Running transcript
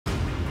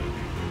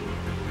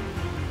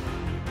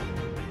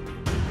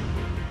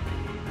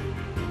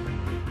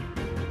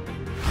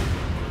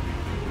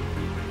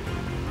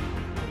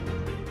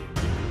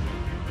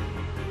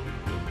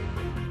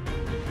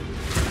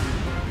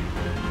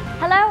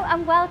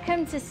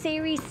welcome to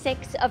Series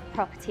 6 of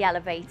Property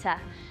Elevator,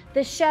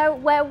 the show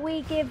where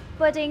we give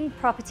budding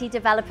property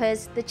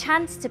developers the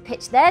chance to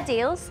pitch their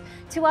deals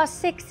to our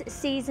 6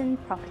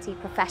 seasoned property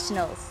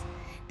professionals.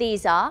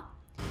 These are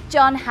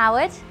John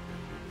Howard,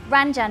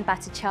 Ranjan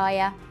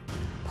Bhattacharya,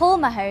 Paul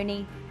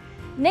Mahoney,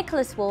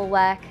 Nicholas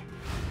Wallwork,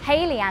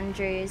 Hayley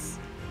Andrews,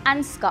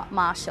 and Scott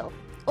Marshall,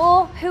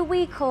 or who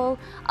we call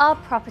our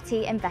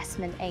property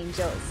investment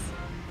angels.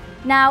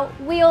 Now,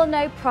 we all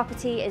know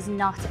property is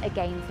not a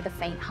game for the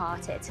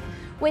faint-hearted.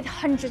 With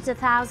hundreds of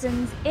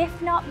thousands,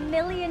 if not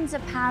millions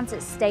of pounds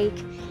at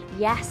stake,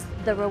 yes,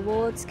 the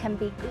rewards can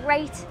be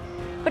great,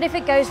 but if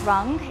it goes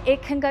wrong,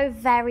 it can go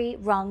very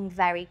wrong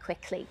very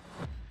quickly.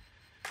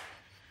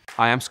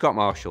 I am Scott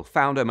Marshall,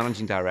 founder and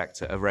managing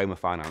director of Roma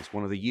Finance,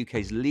 one of the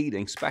UK's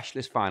leading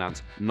specialist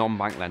finance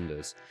non-bank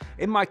lenders.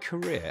 In my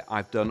career,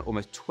 I've done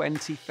almost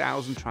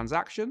 20,000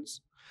 transactions.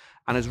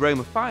 And as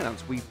Roma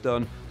Finance, we've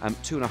done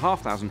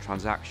 2,500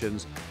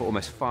 transactions for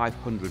almost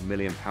 £500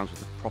 million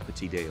worth of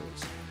property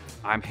deals.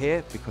 I'm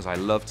here because I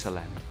love to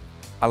lend.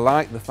 I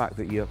like the fact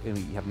that you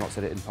have not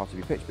said it in part of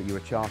your pitch, but you're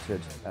a chartered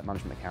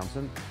management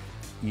accountant.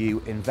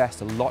 You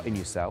invest a lot in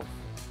yourself.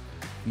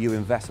 You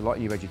invest a lot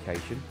in your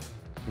education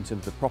in terms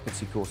of the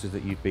property courses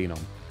that you've been on.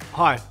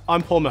 Hi,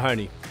 I'm Paul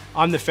Mahoney.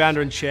 I'm the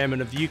founder and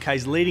chairman of the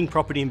UK's leading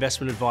property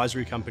investment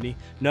advisory company,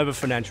 Nova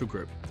Financial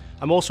Group.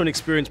 I'm also an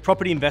experienced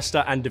property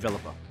investor and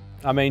developer.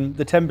 I mean,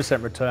 the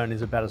 10% return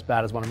is about as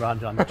bad as one of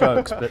Ranjan's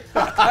jokes, but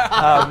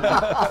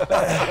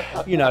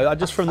you know,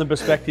 just from the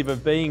perspective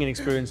of being an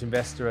experienced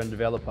investor and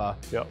developer,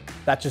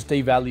 that just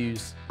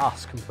devalues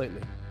us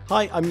completely.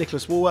 Hi, I'm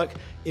Nicholas Wallwork,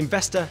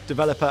 investor,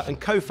 developer and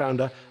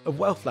co-founder of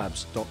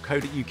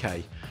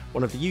wealthlabs.co.uk,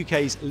 one of the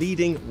UK's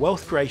leading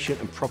wealth creation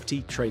and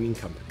property training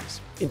companies.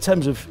 In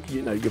terms of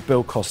your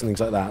build costs and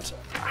things like that,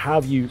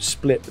 how have you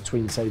split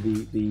between, say,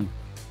 the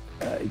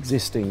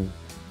existing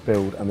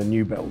build and the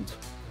new build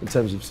in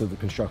terms of the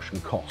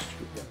construction cost?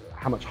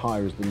 How much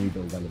higher is the new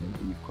build element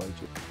that you've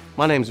quoted?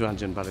 My name's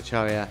Ranjan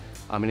Bhattacharya.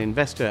 I'm an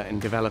investor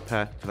and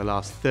developer for the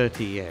last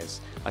 30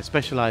 years. I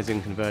specialise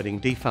in converting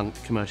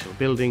defunct commercial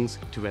buildings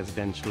to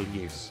residential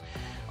use.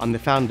 I'm the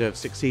founder of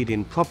Succeed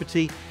in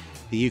Property,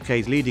 the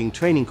UK's leading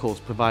training course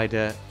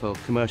provider for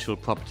commercial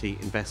property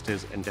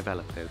investors and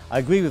developers. I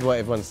agree with what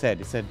everyone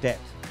said. It's a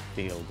debt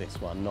deal, this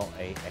one, not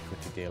a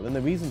equity deal. And the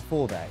reason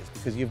for that is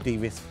because you've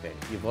de-risked it.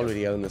 You've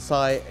already owned the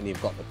site and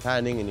you've got the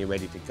planning and you're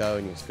ready to go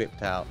and you're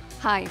stripped out.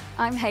 Hi,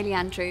 I'm Hayley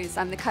Andrews.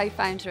 I'm the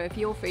co-founder of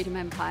Your Freedom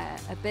Empire,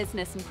 a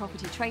business and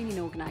property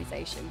training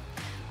organisation.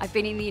 I've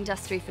been in the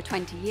industry for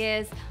 20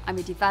 years. I'm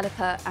a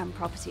developer and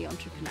property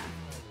entrepreneur.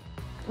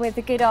 With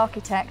a good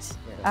architect,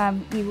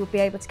 you will be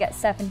able to get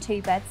 7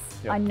 2-beds.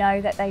 I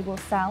know that they will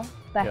sell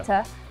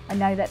better. I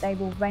know that they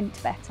will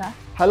rent better.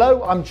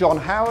 Hello, I'm John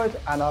Howard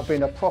and I've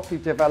been a property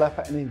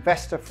developer and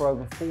investor for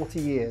over 40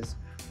 years.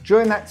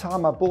 During that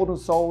time, I bought and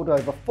sold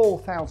over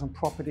 4,000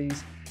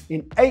 properties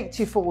in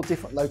 84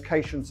 different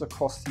locations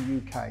across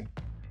the UK.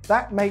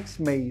 That makes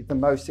me the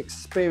most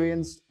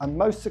experienced and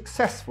most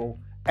successful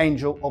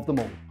angel of them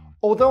all.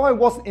 Although I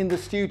wasn't in the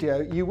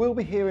studio, you will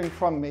be hearing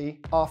from me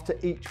after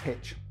each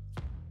pitch.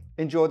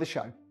 Enjoy the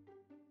show.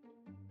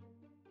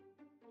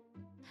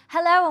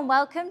 Hello and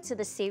welcome to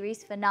the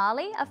series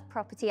finale of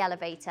Property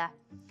Elevator.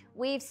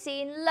 We've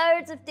seen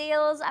loads of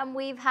deals and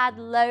we've had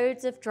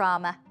loads of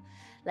drama.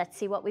 Let's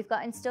see what we've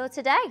got in store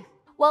today.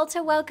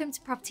 Walter, welcome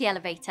to Property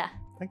Elevator.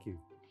 Thank you.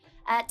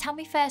 Tell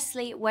me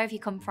firstly, where have you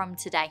come from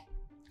today?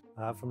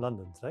 From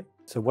London today.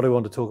 So what I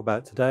want to talk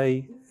about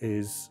today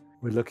is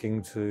we're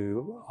looking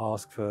to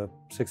ask for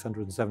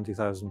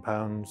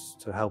 £670,000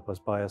 to help us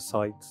buy a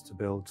site to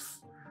build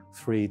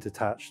 3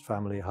 detached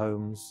family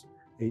homes,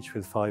 each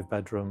with 5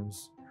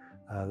 bedrooms.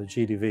 The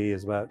GDV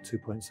is about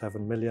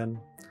 2.7 million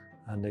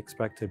and the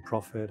expected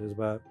profit is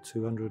about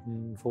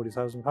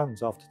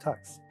 £240,000 after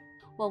tax.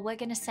 Well, we're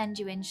going to send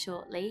you in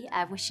shortly,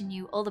 wishing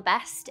you all the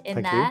best in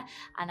Thank there, you.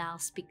 and I'll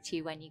speak to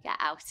you when you get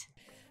out.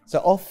 So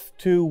off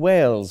to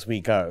Wales we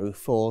go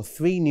for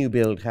 3 new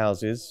build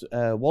houses.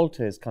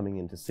 Walter is coming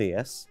in to see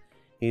us.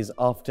 He's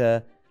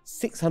after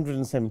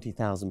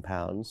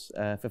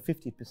 £670,000 for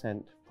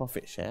 50%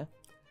 profit share.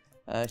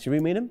 Should we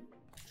meet him?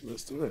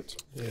 Let's do it.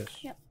 Yes.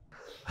 Yep.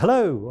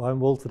 Hello, I'm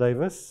Walter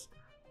Davis.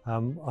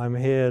 I'm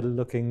here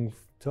looking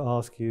to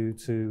ask you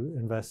to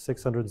invest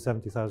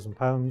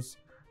 £670,000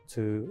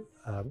 to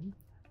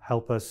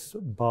help us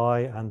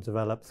buy and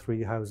develop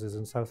 3 houses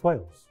in South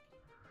Wales.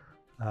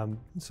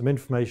 Some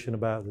information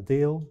about the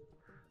deal.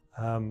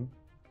 The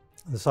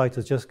site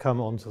has just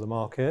come onto the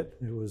market.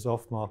 It was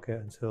off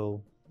market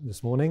until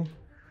this morning.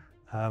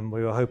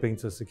 We were hoping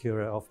to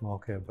secure it off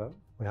market, but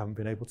we haven't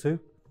been able to.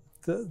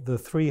 The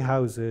 3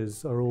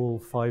 houses are all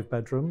 5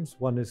 bedrooms.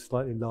 One is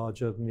slightly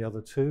larger than the other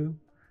 2.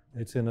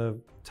 It's in a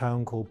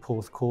town called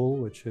Porthcawl,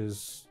 which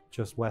is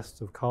just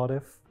west of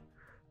Cardiff.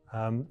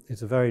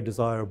 It's a very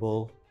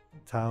desirable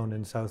town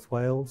in South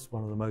Wales,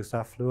 one of the most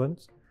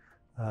affluent.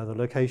 The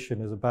location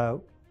is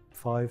about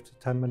 5 to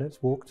 10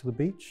 minutes walk to the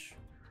beach,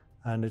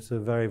 and it's a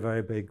very,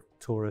 very big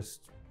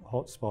tourist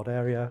hotspot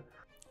area.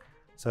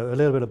 So a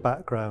little bit of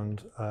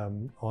background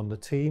on the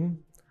team.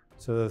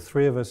 So there are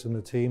three of us in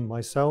the team,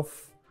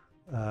 myself,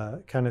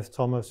 Kenneth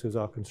Thomas, who's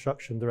our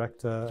construction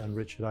director, and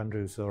Richard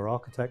Andrews, our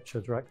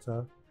architecture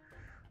director.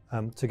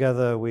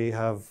 Together we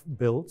have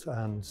built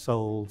and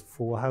sold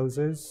 4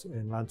 houses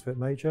in Llantwit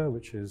Major,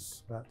 which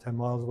is about 10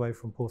 miles away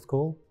from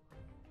Porthcawl.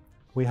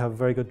 We have a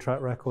very good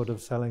track record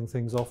of selling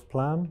things off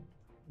plan.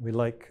 We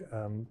like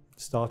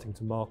starting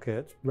to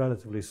market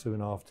relatively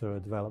soon after a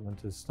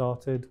development is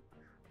started,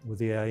 with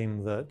the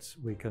aim that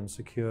we can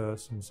secure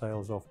some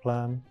sales off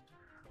plan.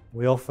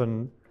 We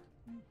often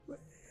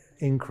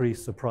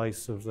increase the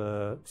price of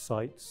the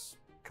sites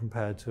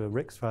compared to a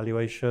RICS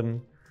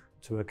valuation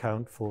to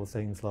account for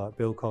things like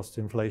build cost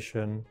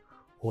inflation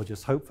or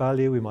just hope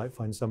value. We might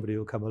find somebody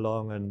who'll come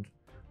along and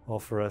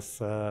offer us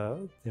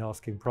the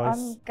asking price.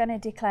 I'm going to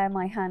declare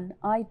my hand.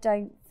 I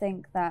don't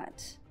think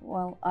that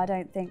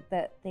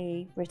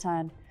the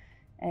return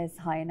is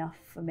high enough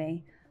for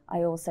me.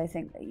 I also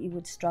think that you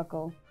would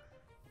struggle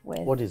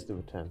with... What is the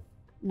return?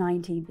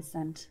 19%.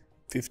 15%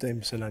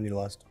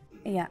 annualised.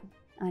 Yeah,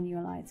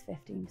 annualised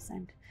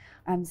 15%.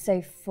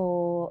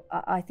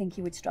 I think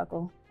you would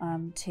struggle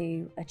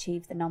to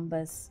achieve the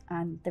numbers,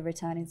 and the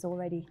return is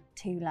already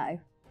too low.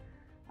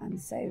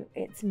 So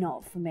it's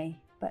not for me,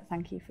 but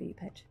thank you for your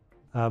pitch.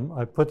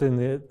 I put in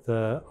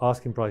the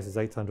asking price is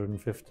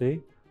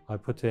 850. I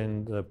put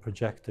in the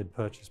projected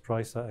purchase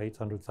price at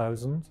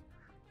 800,000.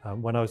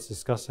 When I was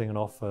discussing an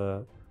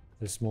offer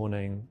this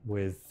morning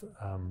with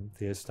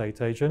the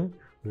estate agent,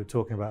 we were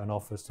talking about an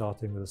offer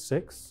starting with a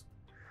 6.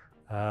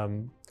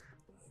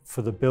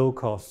 For the build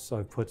costs,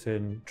 I've put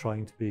in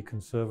trying to be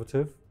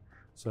conservative.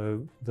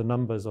 So the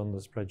numbers on the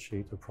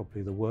spreadsheet are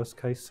probably the worst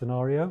case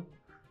scenario.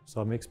 So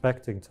I'm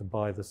expecting to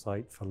buy the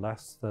site for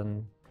less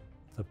than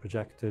the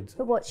projected.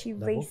 But what's your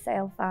level.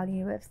 resale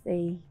value of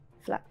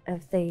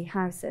the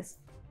houses?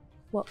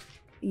 What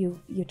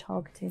you're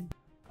targeting?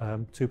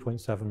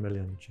 2.7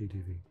 million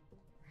GDV.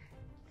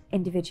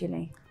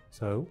 Individually?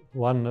 So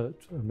one at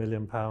 £1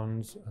 million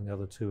and the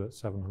other 2 at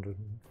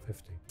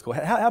 750. Cool.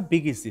 How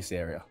big is this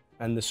area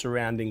and the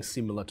surrounding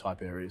similar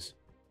type areas?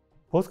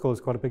 Porthcawl is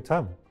quite a big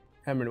town.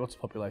 How many? What's the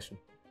population?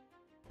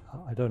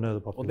 I don't know the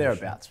Well, population.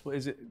 thereabouts. What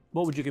is it?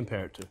 What would you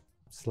compare it to?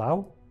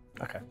 Slough?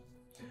 Okay.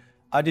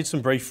 I did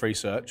some brief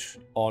research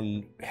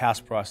on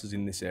house prices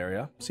in this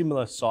area,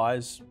 similar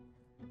size,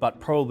 but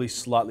probably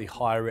slightly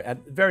higher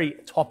at the very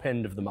top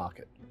end of the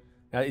market.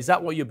 Now, is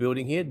that what you're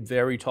building here?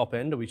 Very top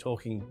end? Are we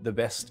talking the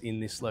best in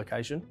this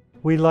location?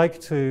 We like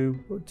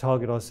to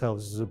target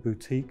ourselves as a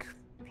boutique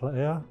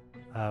player,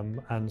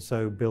 and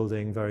so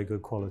building very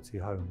good quality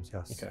homes,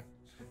 yes. Okay.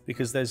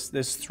 Because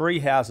there's 3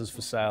 houses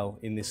for sale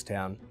in this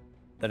town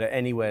that are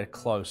anywhere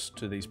close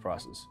to these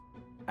prices,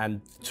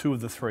 and 2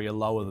 of the 3 are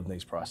lower than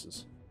these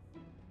prices.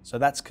 So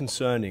that's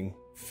concerning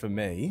for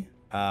me,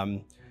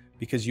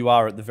 because you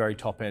are at the very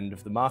top end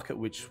of the market,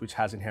 which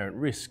has inherent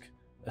risk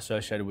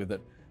associated with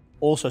it.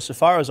 Also, so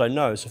far as I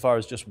know, so far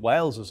as just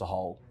Wales as a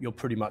whole, you're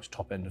pretty much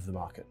top end of the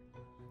market.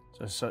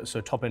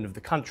 So top end of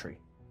the country.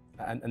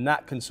 And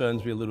that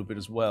concerns me a little bit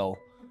as well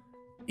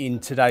in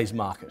today's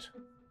market.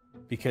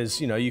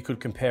 Because, you know, you could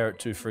compare it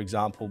to, for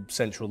example,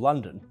 central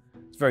London.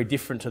 It's very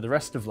different to the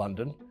rest of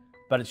London,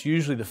 but it's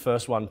usually the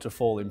first one to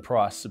fall in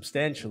price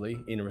substantially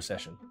in a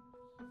recession.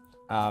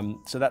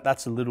 So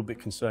that's a little bit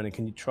concerning.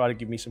 Can you try to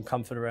give me some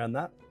comfort around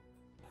that?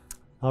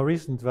 Our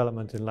recent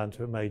development in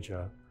Llantwit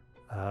Major,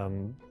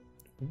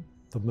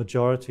 the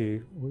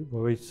majority,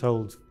 we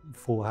sold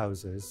 4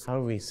 houses. How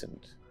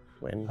recent?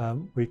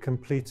 When? We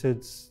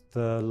completed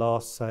the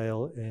last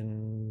sale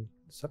in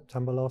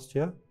September last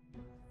year.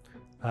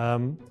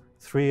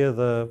 3 of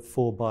the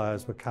 4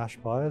 buyers were cash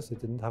buyers, they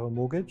didn't have a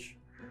mortgage.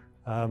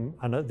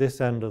 And at this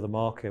end of the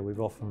market,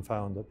 we've often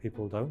found that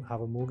people don't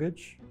have a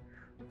mortgage.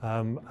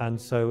 And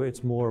so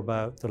it's more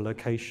about the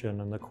location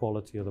and the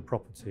quality of the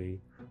property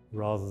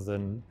rather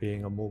than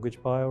being a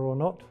mortgage buyer or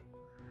not.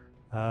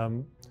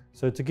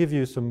 So to give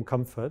you some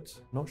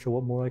comfort, not sure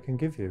what more I can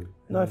give you.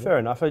 No, fair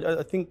enough.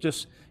 I think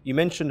just, you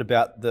mentioned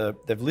about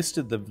they've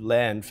listed the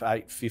land for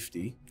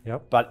 850,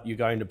 yep. But you're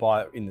going to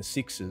buy it in the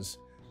 6s.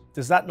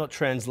 Does that not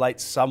translate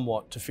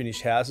somewhat to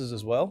finished houses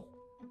as well?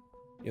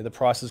 You know, the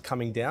prices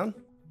coming down?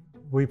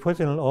 We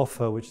put in an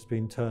offer which has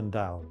been turned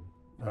down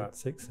at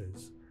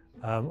 6s.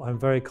 I'm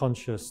very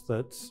conscious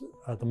that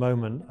at the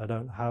moment I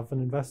don't have an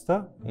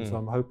investor, and so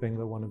I'm hoping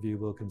that one of you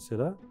will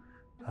consider.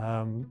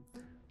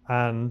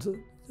 And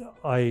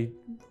I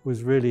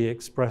was really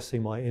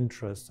expressing my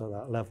interest at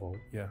that level.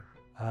 Yeah.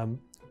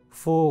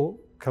 Before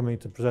coming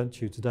to present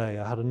to you today,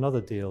 I had another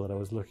deal that I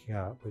was looking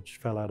at which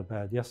fell out of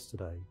bed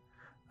yesterday.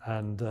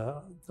 And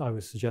I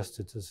was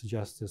suggested to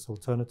suggest this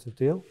alternative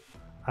deal.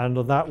 And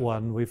on that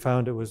one, we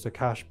found it was a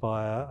cash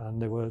buyer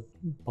and they were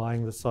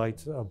buying the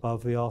site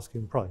above the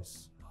asking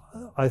price.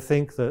 I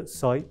think that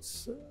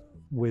sites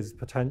with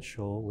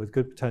potential, with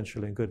good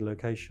potential in good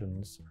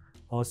locations,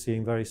 are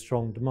seeing very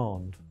strong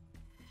demand.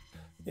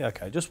 Yeah,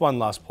 okay, just one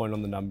last point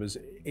on the numbers.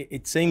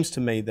 It seems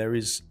to me there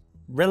is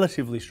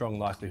relatively strong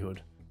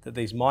likelihood that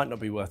these might not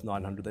be worth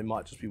 900, they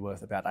might just be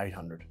worth about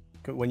 800.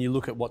 when you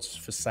look at what's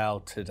for sale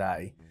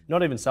today,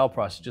 not even sale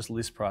prices, just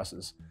list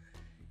prices,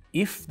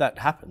 if that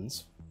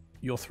happens,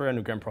 your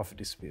 300 grand profit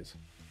disappears.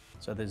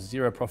 So there's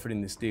zero profit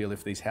in this deal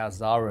if these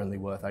houses are only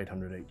worth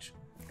 800 each.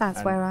 That's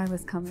And where I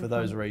was coming from. for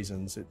those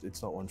reasons,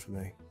 it's not one for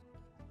me.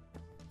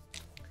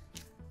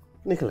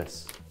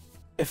 Nicholas.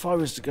 If I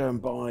was to go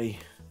and buy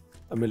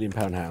 £1 million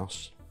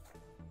house,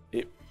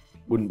 it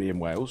wouldn't be in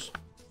Wales,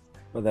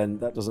 but then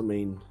that doesn't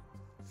mean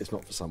it's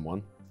not for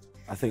someone.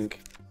 I think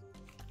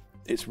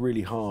it's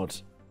really hard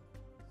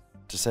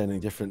to say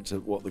anything different to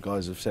what the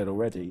guys have said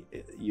already.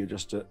 You're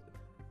just at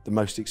the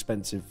most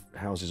expensive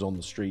houses on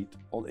the street,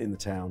 in the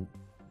town,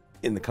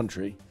 in the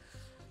country,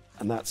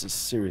 and that's a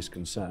serious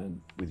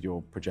concern with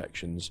your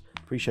projections.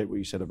 Appreciate what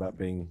you said about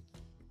being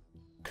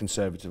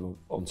conservative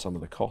on some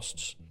of the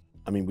costs.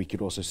 I mean, we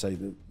could also say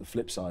that the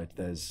flip side,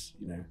 there's,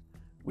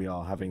 we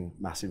are having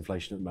mass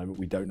inflation at the moment.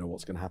 We don't know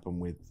what's going to happen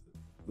with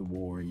the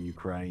war in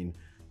Ukraine.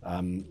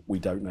 We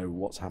don't know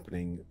what's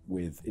happening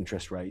with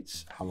interest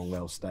rates, how long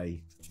they'll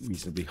stay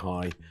reasonably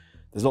high.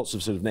 There's lots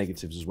of sort of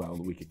negatives as well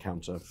that we could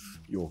counter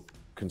your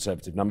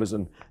conservative numbers,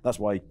 and that's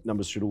why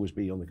numbers should always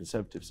be on the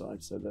conservative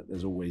side, so that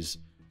there's always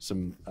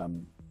some,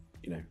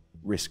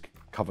 risk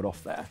covered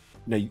off there.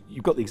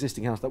 You've got the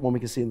existing house, that one we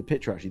can see in the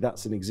picture actually,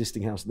 that's an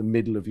existing house in the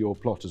middle of your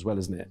plot as well,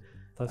 isn't it?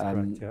 That's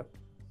correct, yeah.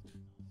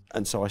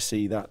 And so I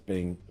see that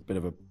being a bit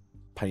of a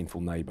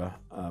painful neighbour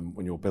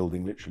when you're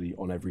building literally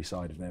on every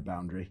side of their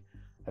boundary.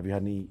 Have you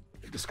had any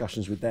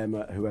discussions with them?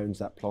 Who owns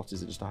that plot?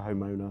 Is it just a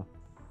homeowner?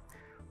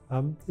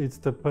 It's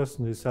the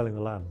person who's selling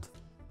the land.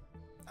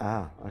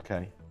 Ah,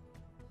 okay.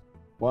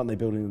 Why aren't they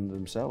building them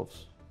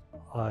themselves?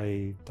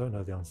 I don't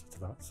know the answer to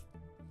that.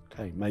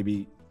 Okay,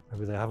 maybe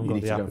they haven't you got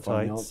need the to go and appetite.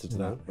 find the answer to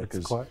that,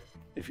 because quite...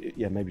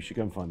 maybe you should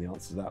go and find the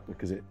answer to that,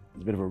 because it's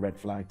a bit of a red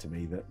flag to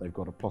me that they've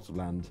got a plot of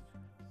land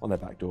on their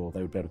back door.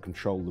 They would be able to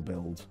control the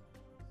build.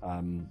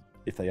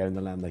 If they own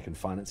the land, they can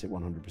finance it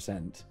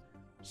 100%.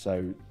 So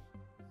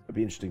it'd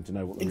be interesting to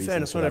know what the reason. In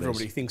fairness, for not that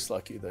everybody is. thinks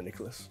like you though,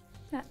 Nicholas.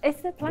 Is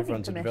there planning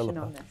Everyone's a permission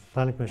developer. on this?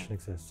 Planning permission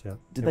exists, yeah.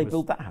 Did they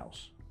build that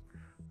house?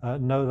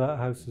 No, that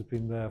house has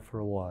been there for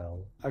a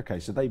while. Okay,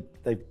 so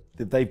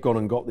they've gone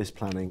and got this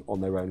planning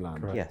on their own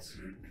land. Correct. Yes.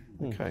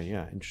 Okay,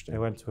 yeah, interesting. They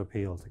went to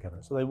appeal to get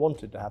it. So they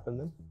want it to happen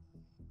then?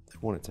 They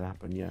want it to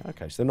happen, yeah.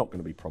 Okay, so they're not going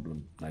to be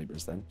problem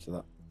neighbours then. So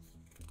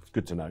that's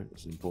good to know.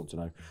 It's important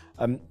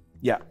to know.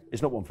 Yeah,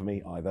 it's not one for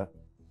me either.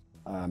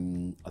 I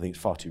think it's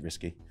far too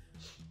risky.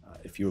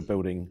 If you were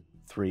building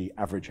 3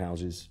 average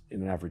houses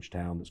in an average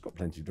town that's got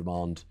plenty of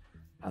demand,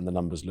 and the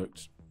numbers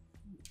looked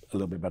a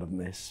little bit better than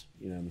this,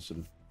 in the sort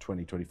of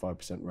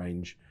 20-25%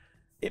 range,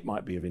 it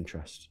might be of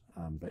interest.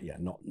 But yeah,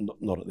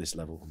 not at this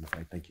level, I'm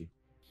afraid. Thank you.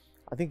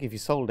 I think if you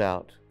sold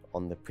out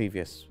on the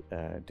previous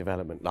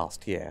development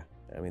last year,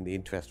 I mean, the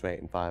interest rate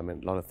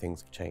environment, a lot of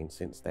things have changed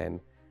since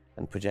then,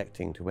 and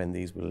projecting to when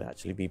these will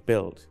actually be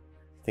built,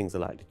 things are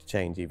likely to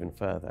change even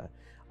further.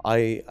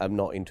 I am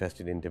not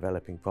interested in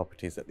developing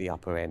properties at the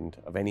upper end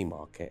of any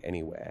market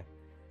anywhere,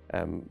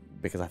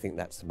 because I think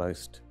that's the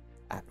most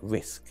at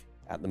risk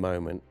at the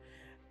moment.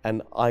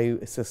 And I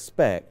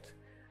suspect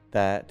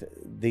that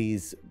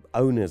these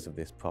owners of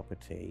this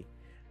property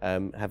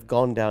have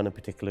gone down a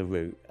particular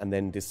route and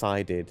then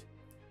decided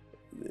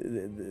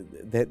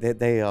that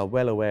they are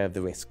well aware of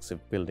the risks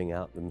of building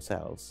out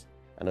themselves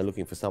and are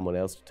looking for someone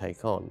else to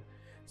take on.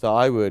 So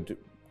I would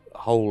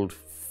hold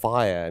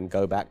fire and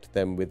go back to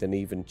them with an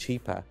even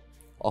cheaper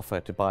offer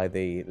to buy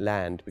the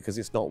land, because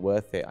it's not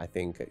worth it, I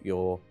think, at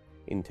your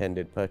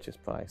intended purchase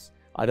price.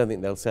 I don't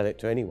think they'll sell it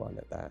to anyone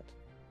at that.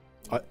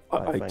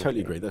 I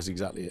totally agree. That's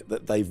exactly it.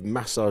 That they've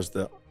massaged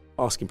the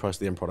asking price of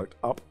the end product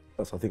up.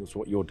 I think that's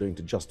what you're doing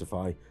to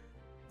justify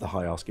the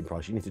high asking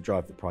price. You need to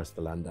drive the price of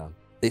the land down.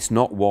 It's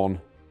not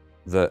one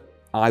that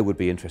I would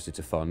be interested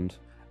to fund,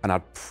 and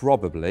I'd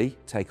probably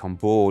take on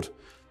board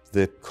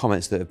the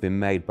comments that have been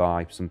made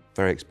by some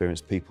very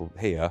experienced people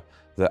here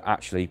that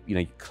actually,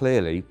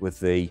 clearly with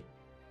the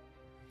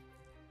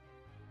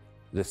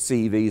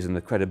CVs and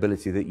the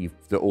credibility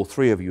that all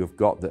 3 of you have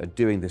got that are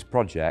doing this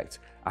project,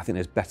 I think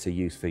there's better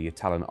use for your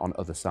talent on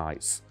other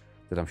sites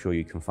that I'm sure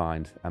you can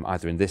find,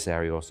 either in this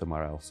area or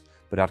somewhere else.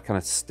 But I'd kind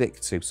of stick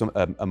to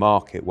a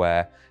market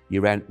where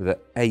you rent that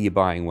A, you're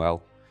buying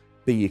well,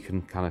 B, you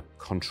can kind of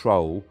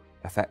control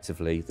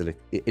effectively,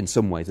 in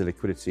some ways, the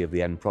liquidity of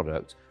the end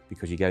product,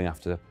 because you're going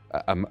after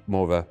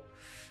more of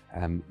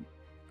an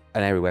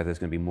area where there's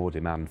going to be more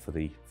demand for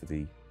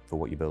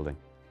what you're building.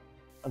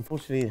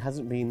 Unfortunately, it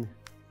hasn't been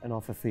an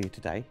offer for you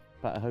today,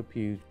 but I hope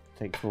you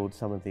take forward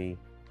some of the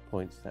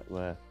points that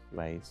were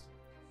raised,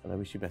 and I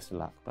wish you best of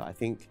luck. But I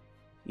think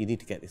you need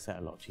to get this at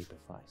a lot cheaper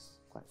price,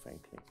 quite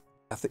frankly.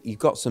 I think you've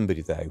got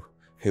somebody though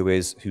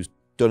who's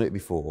done it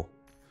before,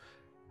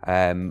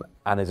 and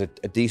there's a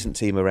decent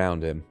team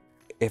around him.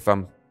 If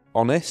I'm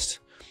honest,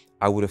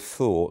 I would have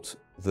thought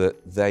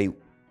that they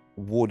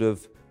would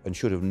have and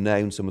should have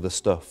known some of the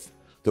stuff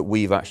that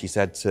we've actually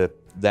said to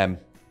them,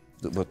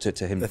 to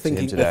him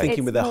today. They're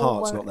thinking with their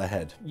hearts, not their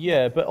head.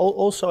 Yeah, but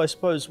also I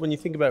suppose when you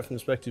think about it from the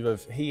perspective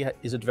of he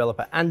is a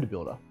developer and a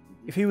builder,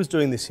 if he was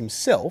doing this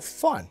himself,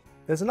 fine.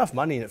 There's enough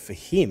money in it for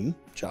him,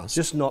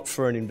 just not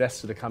for an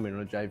investor to come in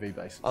on a JV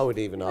basis. I would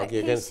even argue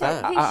against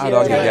that. I'd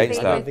argue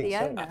against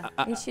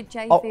that. He should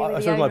JV I with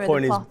the suppose owner my of the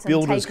point is plot and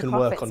builders take can the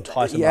work on profits.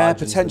 tighter Yeah,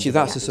 margins. potentially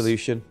than that's a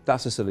solution.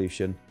 That's a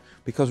solution.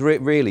 Because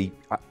really,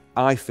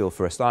 I feel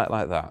for a site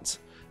like that,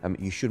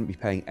 you shouldn't be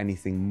paying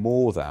anything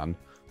more than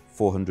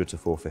 400 to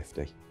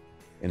 450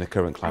 in the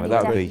current climate.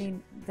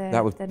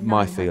 That would be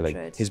my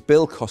feeling. His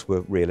build costs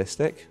were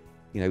realistic.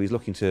 You know, he's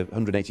looking to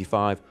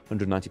 185,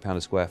 190 pound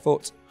a square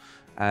foot.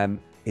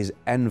 His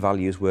end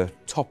values were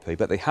toppy,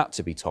 but they had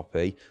to be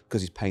toppy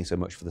because he's paying so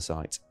much for the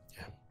site.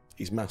 Yeah,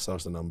 he's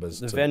massaged the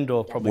numbers. The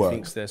vendor probably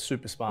thinks they're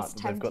super smart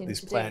that they've got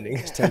this planning.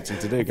 It's tempting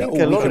to do. think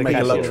We a lot can of make a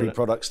people- luxury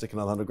product, stick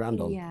another 100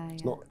 grand on. Yeah,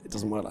 It's not. It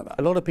doesn't work like that.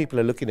 A lot of people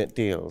are looking at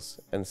deals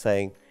and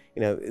saying,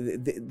 you know,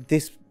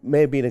 this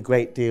may have been a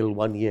great deal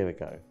 1 year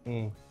ago,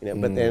 you know,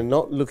 but they're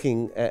not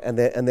looking and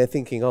they're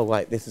thinking, oh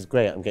right, this is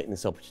great, I'm getting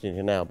this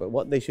opportunity now. But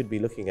what they should be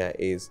looking at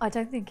is, I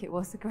don't think it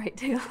was a great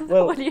deal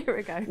Well, 1 year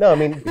ago. no, I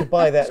mean to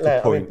buy that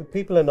land. I mean, point.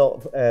 people are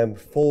not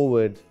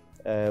forward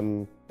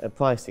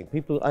pricing.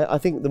 I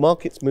think the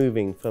market's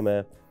moving from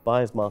a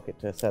buyer's market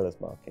to a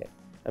seller's market,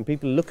 and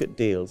people look at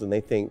deals and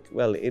they think,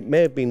 well, it may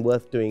have been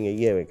worth doing a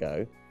year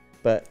ago,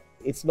 but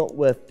it's not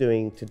worth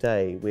doing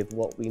today with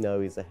what we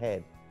know is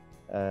ahead.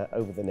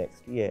 Over the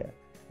next year.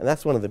 And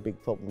that's one of the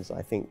big problems,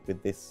 I think,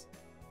 with this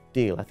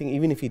deal. I think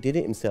even if he did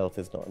it himself,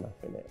 there's not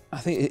enough in it. I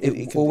think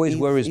it always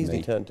worries me.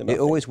 It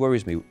always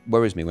worries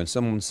me when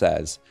someone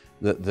says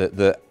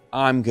that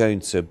I'm going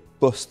to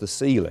bust the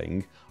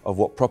ceiling of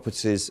what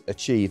properties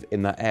achieve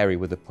in that area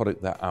with the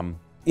product that I'm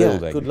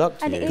building. Yeah, good luck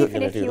to And you.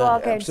 even if you are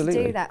going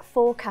Absolutely. to do that,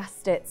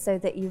 forecast it so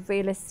that you're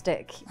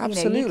realistic. You know, you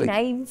Absolutely. can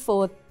aim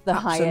for the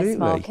highest Absolutely.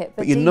 market,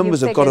 But your do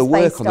numbers have got to figures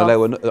work based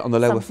on the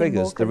lower something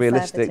figures, more the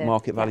realistic conservative.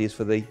 market Yeah. values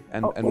for the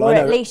Or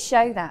at least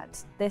show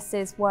that this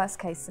is worst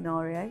case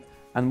scenario.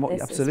 This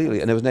is absolutely,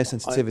 and there was no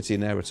sensitivity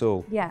in there at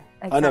all. Yeah,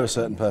 exactly. I know a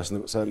certain person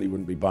that certainly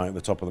wouldn't be buying at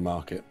the top of the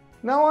market.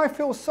 Now I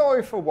feel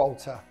sorry for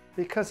Walter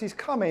because he's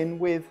come in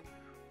with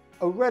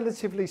a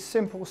relatively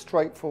simple,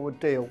 straightforward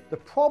deal. The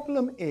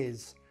problem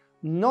is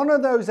none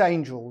of those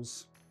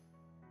angels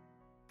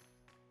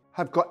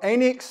have got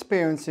any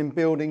experience in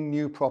building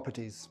new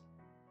properties,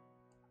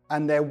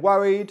 and they're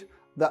worried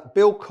that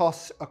build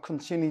costs are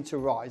continuing to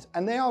rise,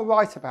 and they are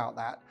right about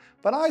that.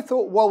 But I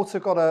thought Walter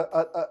got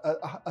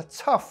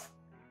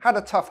had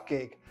a tough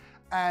gig,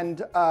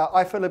 and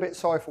I feel a bit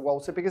sorry for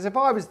Walter because if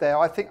I was there,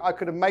 I think I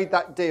could have made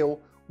that deal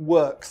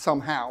work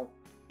somehow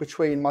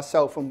between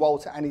myself and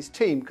Walter and his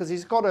team because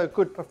he's got a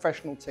good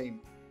professional team.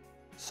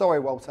 Sorry,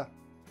 Walter.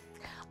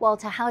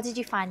 Walter, how did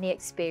you find the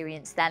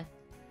experience then?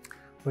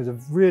 It was a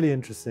really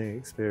interesting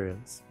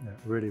experience. Yeah,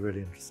 really, really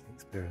interesting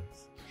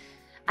experience.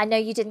 I know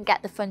you didn't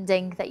get the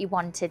funding that you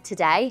wanted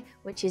today,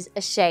 which is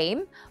a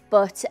shame,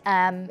 but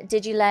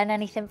did you learn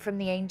anything from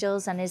the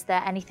angels, and is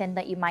there anything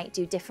that you might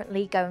do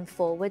differently going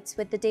forwards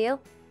with the deal?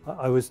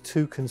 I was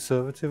too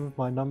conservative with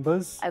my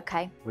numbers,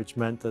 Okay. which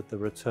meant that the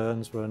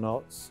returns were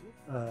not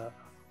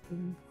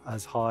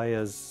as high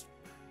as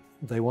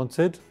they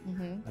wanted.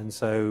 And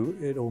so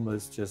it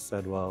almost just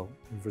said, well,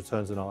 if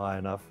returns are not high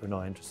enough, we're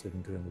not interested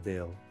in doing the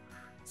deal.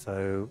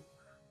 So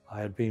I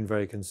had been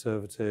very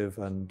conservative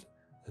and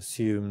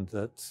assumed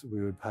that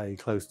we would pay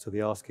close to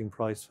the asking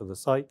price for the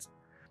site.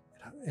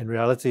 In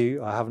reality,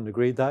 I haven't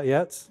agreed that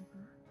yet.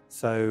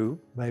 So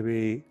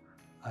maybe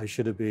I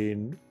should have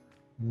been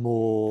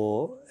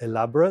more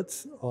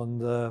elaborate on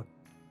the,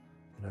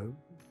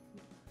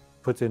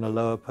 put in a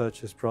lower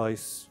purchase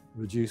price,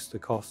 reduce the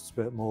costs a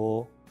bit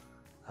more,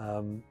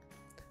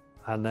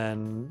 and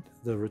then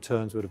the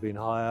returns would have been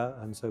higher,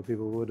 and so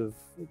people would have,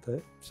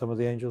 some of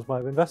the angels might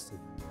have invested.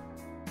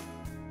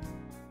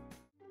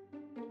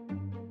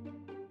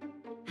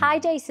 Hi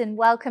Jason,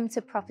 welcome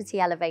to Property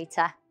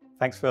Elevator.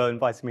 Thanks for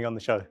inviting me on the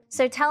show.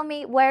 So tell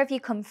me, where have you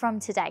come from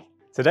today?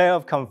 Today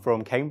I've come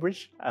from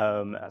Cambridge,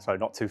 so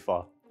not too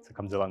far to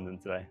come to London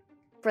today.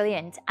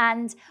 Brilliant.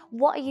 And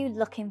what are you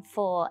looking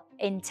for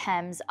in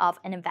terms of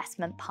an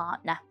investment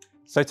partner?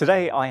 So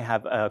today I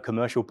have a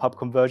commercial pub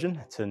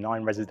conversion to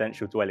 9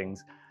 residential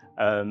dwellings.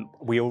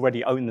 We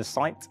already own the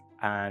site,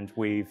 and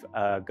we've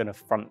going to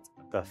front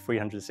the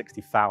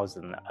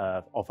 360,000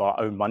 of our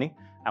own money,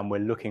 and we're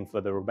looking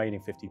for the remaining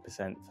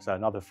 50%, so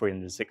another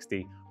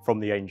 360 from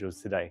the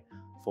angels today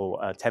for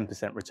a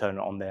 10% return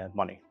on their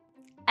money.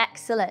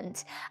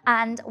 Excellent.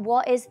 And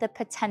what is the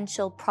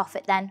potential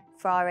profit then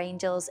for our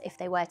angels if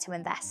they were to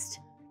invest?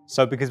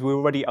 So because we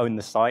already own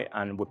the site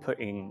and we're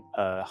putting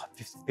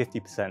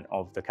 50%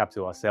 of the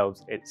capital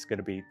ourselves, it's going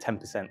to be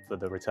 10% for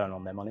the return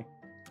on their money.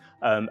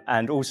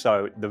 And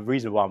also the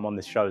reason why I'm on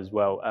this show as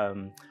well,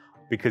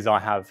 because I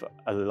have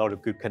a lot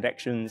of good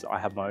connections. I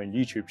have my own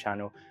YouTube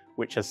channel,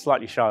 which has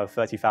slightly shy of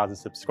 30,000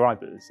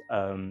 subscribers.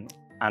 And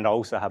I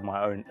also have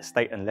my own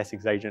estate and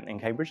lettings agent in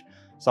Cambridge.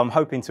 So I'm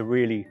hoping to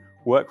really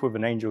work with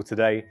an angel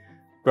today,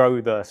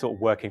 grow the sort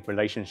of working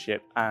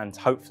relationship, and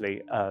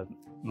hopefully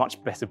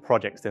much better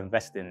projects to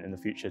invest in the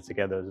future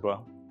together as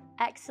well.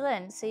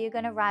 Excellent. So you're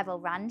going to rival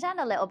Ranjan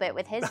a little bit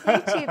with his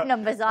YouTube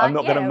numbers, aren't you? I'm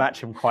not going to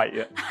match him quite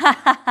yet.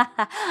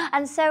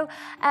 And so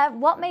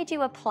what made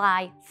you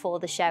apply for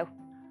the show?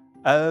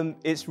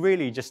 It's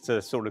really just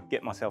to sort of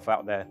get myself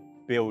out there,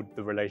 build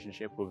the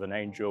relationship with an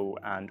angel,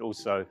 and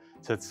also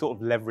to sort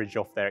of leverage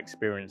off their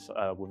experience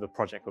with a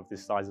project of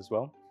this size as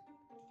well.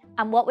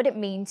 And what would it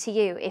mean to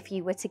you if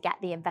you were to get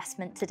the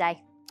investment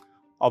today?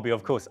 I'll be,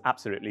 of course,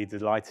 absolutely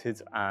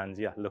delighted, and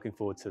yeah, looking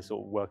forward to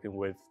sort of working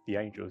with the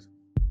angels.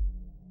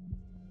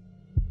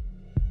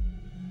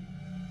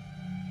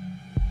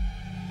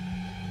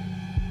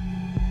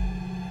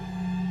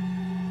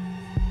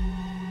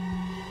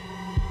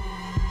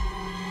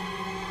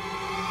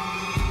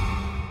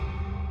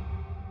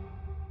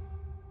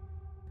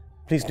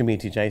 Pleased to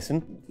meet you,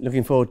 Jason.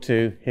 Looking forward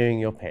to hearing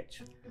your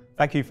pitch.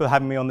 Thank you for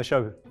having me on the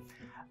show.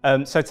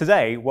 So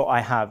today, what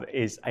I have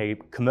is a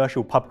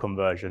commercial pub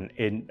conversion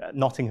in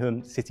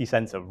Nottingham city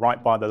centre,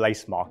 right by the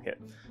Lace Market.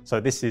 So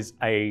this is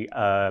a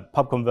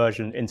pub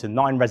conversion into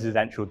 9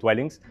 residential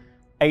dwellings,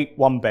 8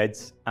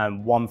 one-beds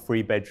and 1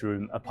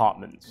 3-bedroom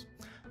apartments.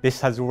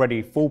 This has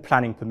already full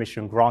planning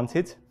permission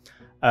granted.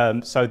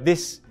 So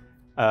this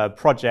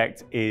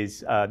project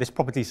is, this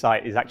property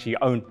site is actually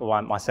owned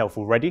by myself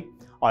already.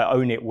 I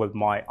own it with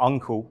my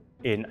uncle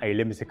in a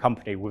limited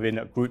company within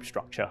a group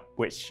structure,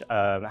 which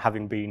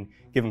having been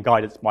given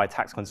guidance by a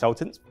tax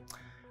consultant.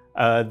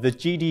 The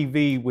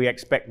GDV, we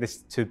expect this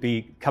to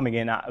be coming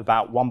in at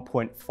about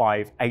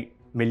 1.58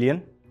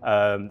 million.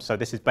 So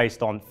this is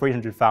based on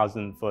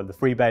 300,000 for the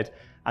 3-bed,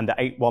 and the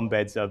 8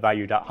 one-beds are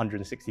valued at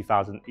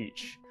 160,000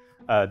 each.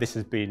 This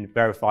has been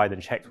verified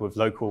and checked with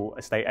local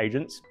estate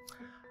agents.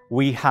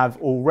 We have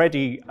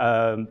already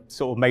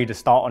sort of made a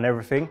start on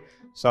everything.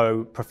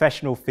 So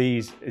professional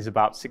fees is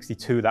about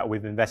 62 that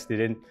we've invested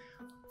in.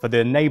 For the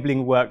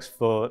enabling works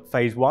for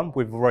phase 1,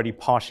 we've already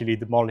partially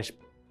demolished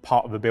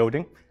part of the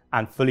building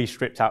and fully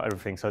stripped out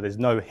everything. So there's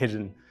no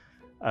hidden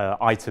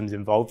items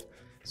involved.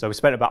 So we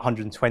spent about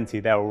 120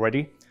 there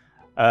already.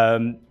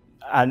 And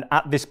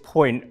at this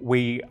point,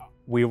 we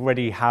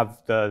already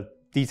have the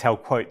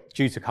detailed quote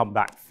due to come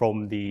back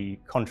from the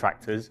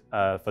contractors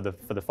for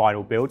the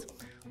final build.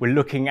 We're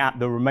looking at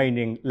the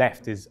remaining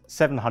left is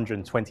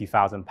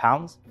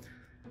 £720,000.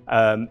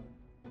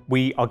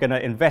 We are going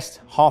to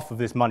invest half of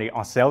this money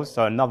ourselves,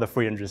 so another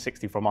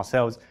 360 from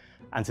ourselves.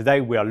 And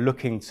today we are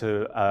looking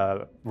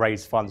to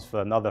raise funds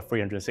for another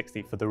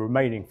 360 for the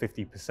remaining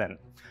 50%.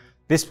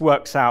 This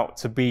works out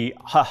to be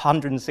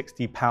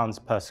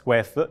 £160 per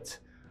square foot,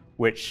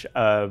 which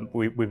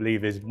we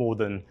believe is more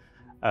than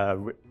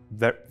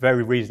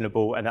very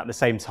reasonable. And at the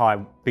same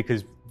time,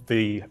 because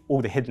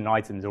all the hidden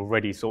items are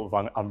already sort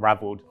of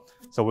unraveled,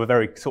 so we're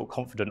very sort of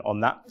confident on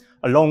that,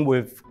 along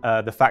with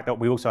the fact that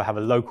we also have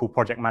a local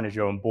project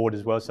manager on board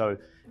as well, so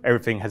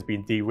everything has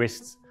been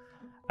de-risked.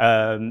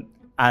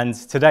 And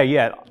today,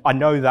 yeah, I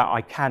know that I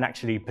can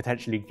actually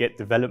potentially get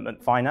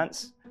development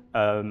finance.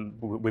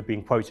 We've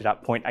been quoted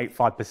at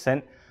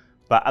 0.85%,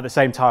 but at the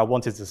same time, I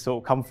wanted to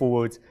sort of come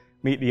forward,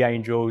 meet the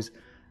angels,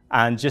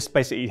 and just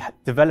basically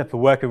develop a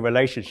working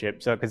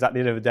relationship. So, because at the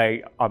end of the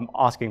day, I'm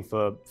asking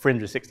for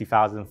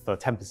 360,000 for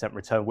 10%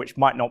 return, which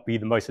might not be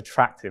the most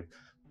attractive,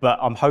 but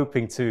I'm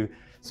hoping to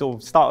sort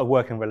of start a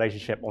working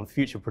relationship on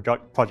future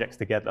projects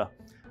together.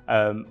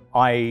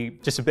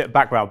 Just a bit of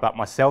background about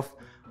myself.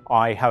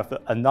 I have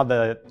a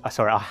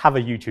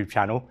YouTube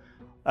channel,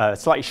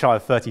 slightly shy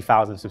of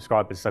 30,000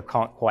 subscribers, so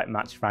can't quite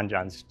match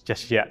Ranjan's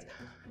just yet.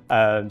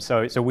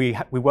 So we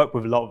work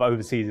with a lot of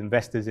overseas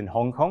investors in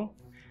Hong Kong.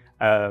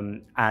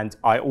 And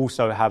I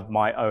also have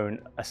my own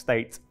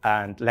estate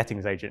and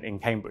lettings agent in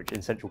Cambridge,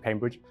 in central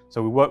Cambridge.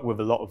 So we work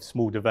with a lot of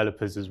small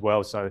developers as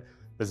well. So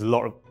there's a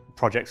lot of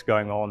projects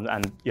going on,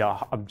 and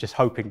yeah, I'm just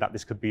hoping that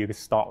this could be the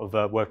start of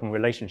a working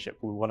relationship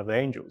with one of the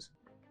angels.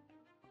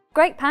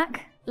 Great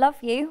pack, love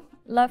you,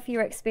 love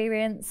your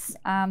experience.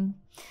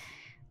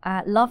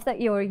 Love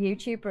that you're a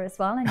YouTuber as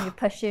well, and you're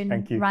pushing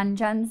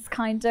Ranjan's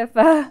kind of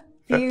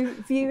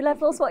view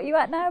levels. What are you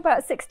at now?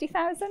 About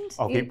 60,000?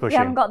 I'll keep pushing. You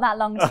haven't got that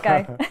long to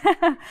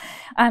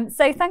go.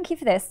 So thank you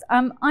for this.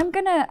 I'm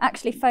going to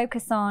actually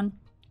focus on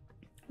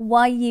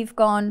why you've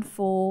gone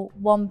for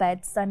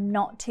 1-beds and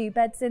not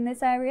 2-beds in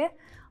this area.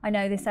 I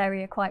know this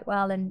area quite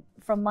well, and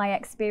from my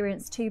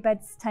experience,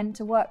 2-beds tend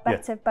to work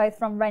better, both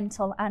from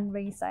rental and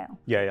resale.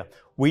 Yeah.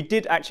 We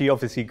did actually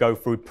obviously go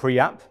through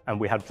pre-app, and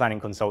we had planning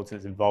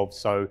consultants involved.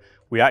 So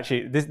we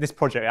actually, this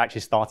project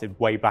actually started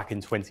way back in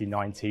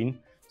 2019.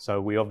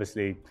 So we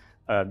obviously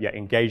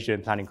engaged a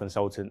planning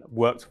consultant,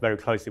 worked very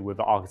closely with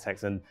the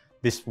architects, and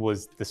this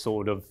was the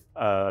sort of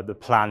the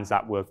plans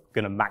that were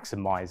going to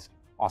maximize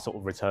our sort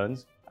of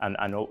returns. And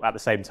at the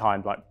same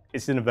time, like,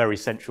 it's in a very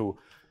central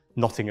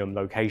Nottingham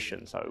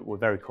location, so we're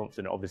very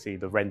confident obviously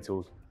the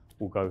rentals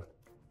will go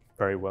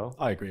very well.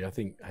 I agree. I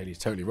think Hayley's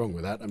totally wrong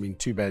with that. I mean,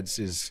 2-beds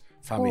is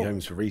family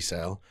homes for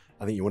resale.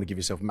 I think you want to give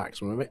yourself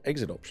maximum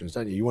exit options,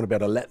 don't you? You want to be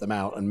able to let them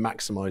out and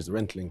maximize the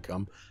rental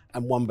income.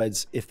 And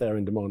 1-beds, if they're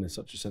in demand in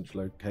such a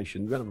central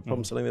location, you don't have a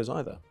problem selling those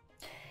either.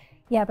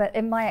 Yeah, but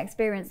in my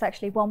experience,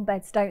 actually, one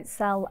beds don't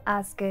sell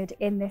as good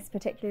in this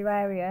particular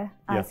area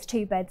as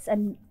two beds.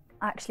 And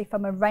actually,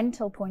 from a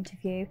rental point of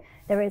view,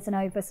 there is an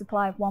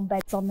oversupply of one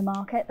beds on the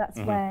market. That's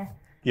where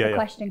the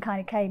question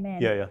kind of came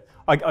in. Yeah.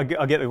 I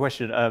get the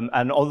question.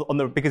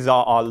 And because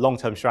our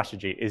long-term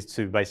strategy is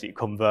to basically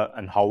convert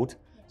and hold.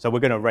 So we're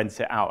going to rent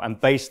it out.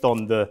 And based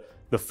on the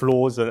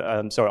floors,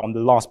 on the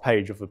last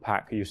page of the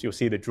pack, you'll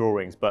see the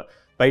drawings. But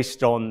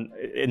based on,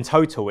 in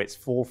total, it's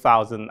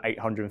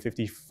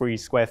 4,853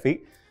 square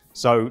feet.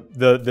 So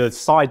the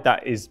side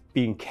that is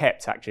being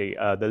kept, actually,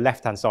 the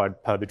left-hand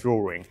side per the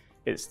drawing,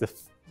 it's the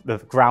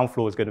ground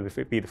floor is going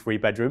to be the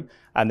 3-bedroom.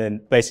 And then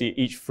basically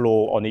each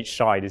floor on each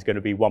side is going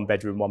to be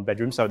 1-bedroom,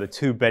 1-bedroom. So the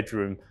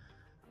 2-bedroom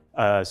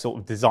sort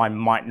of design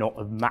might not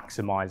have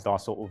maximized our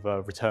sort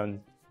of return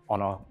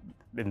on our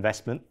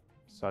investment.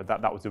 So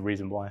that was the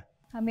reason why.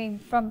 I mean,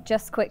 from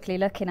just quickly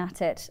looking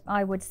at it,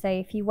 I would say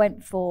if you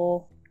went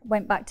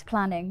back to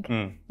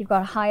planning, you've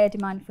got a higher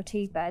demand for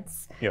 2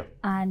 beds,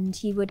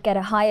 and you would get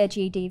a higher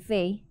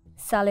GDV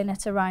selling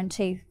at around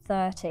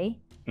 230,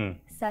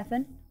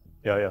 7,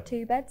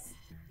 2 beds.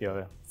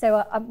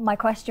 So my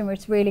question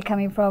was really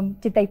coming from,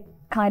 did they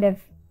kind of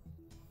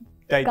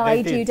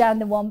guide you down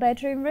the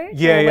 1-bedroom route?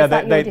 Yeah,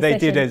 they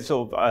did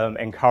sort of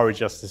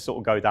encourage us to sort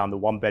of go down the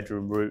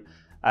 1-bedroom route,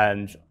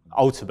 and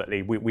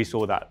ultimately we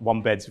saw that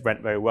 1-beds rent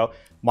very well.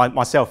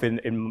 Myself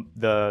in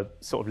the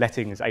sort of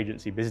lettings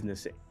agency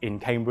business in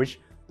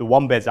Cambridge, the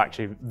 1-beds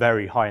actually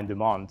very high in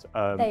demand.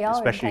 They are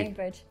especially in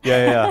Cambridge.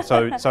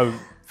 So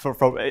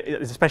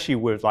especially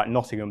with like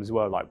Nottingham as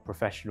well, like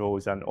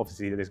professionals, and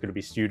obviously there's going to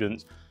be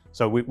students.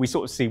 So we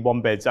sort of see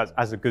 1-beds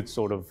as a good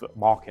sort of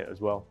market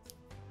as well.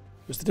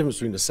 What's the difference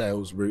between the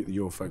sales route that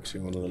you're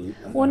focusing on and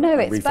well, no,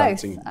 it's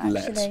both,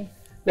 actually.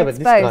 No, but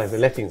this guy's a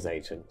lettings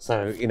agent.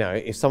 So, you know,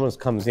 if someone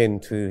comes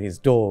into his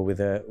door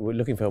we're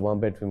looking for a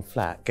 1-bedroom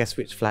flat, guess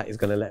which flat is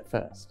going to let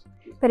first?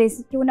 But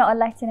you're not a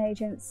letting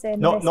agent in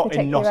this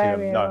particular in Nottingham,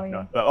 area,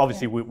 no. But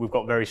obviously we've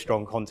got very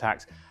strong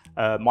contacts.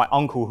 My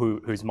uncle,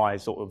 who's my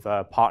sort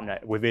of partner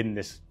within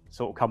this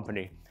sort of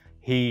company,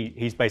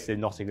 he's based in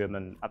Nottingham,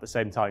 and at the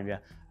same time,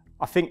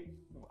 I think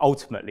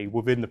ultimately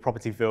within the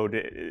property field,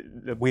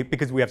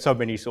 because we have so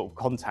many sort of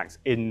contacts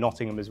in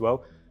Nottingham as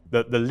well,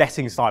 the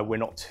letting side we're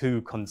not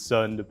too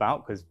concerned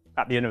about, because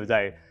at the end of the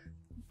day,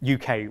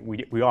 UK,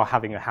 we are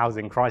having a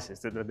housing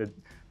crisis.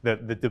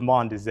 The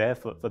demand is there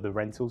for the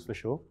rentals for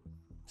sure.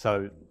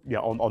 So yeah,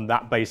 on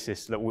that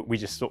basis, we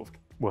just sort of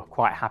were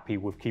quite happy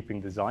with keeping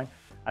design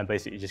and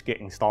basically just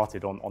getting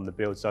started on the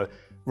build. So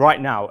right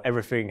now,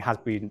 everything has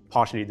been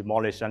partially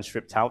demolished and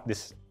stripped out.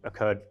 This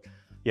occurred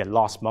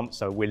last month,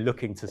 so we're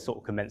looking to sort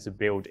of commence a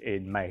build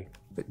in May.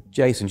 But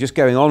Jason, just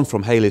going on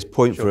from Hayley's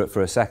point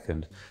for a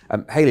second,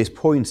 Hayley's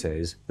point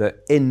is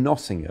that in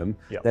Nottingham,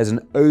 there's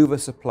an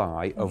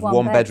oversupply of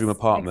 1-bedroom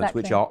apartments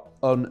which are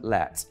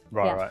unlet.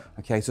 Right.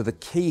 Okay, so the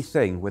key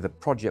thing with a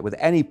project, with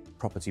any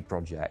property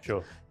project,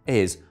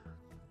 is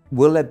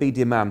will there be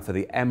demand for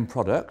the end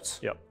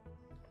product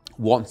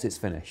once it's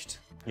finished?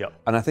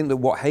 And I think that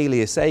what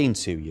Hayley is saying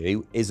to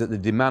you is that the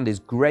demand is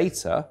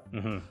greater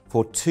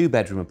for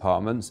 2-bedroom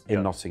apartments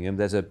in Nottingham.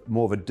 There's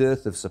more of a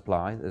dearth of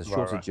supply. There's a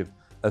shortage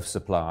of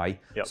supply.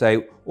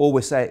 So all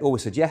we're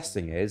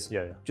suggesting is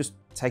just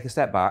take a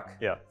step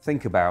back,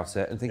 think about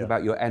it, and think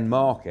about your end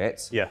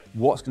market.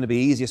 What's going to be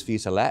easiest for you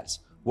to let?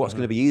 What's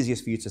going to be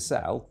easiest for you to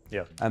sell?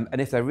 And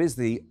if there is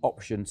the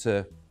option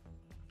to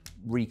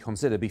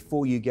reconsider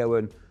before you go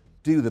and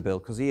do the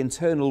build, because the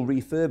internal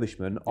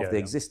refurbishment of the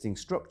existing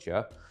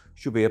structure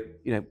should be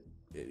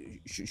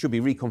should be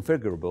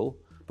reconfigurable,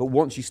 but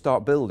once you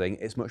start building,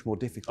 it's much more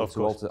difficult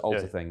to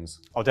alter things.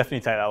 I'll definitely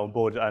take that on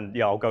board,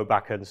 and I'll go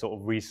back and sort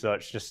of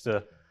research just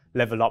to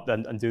level up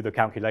and do the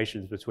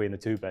calculations between the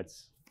 2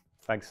 beds.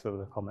 Thanks for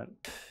the comment.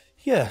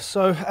 Yeah,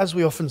 so as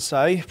we often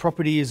say,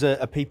 property is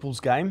a people's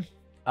game.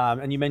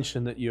 And you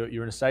mentioned that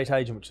you're an estate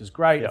agent, which is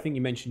great. I think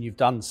you mentioned you've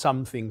done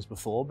some things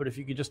before, but if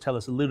you could just tell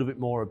us a little bit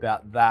more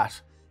about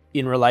that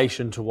in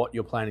relation to what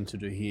you're planning to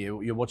do here.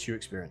 What's your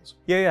experience?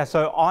 Yeah.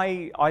 So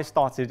I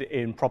started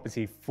in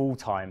property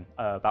full-time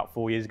about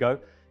 4 years ago.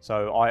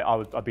 So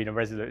I've been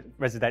a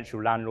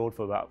residential landlord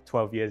for about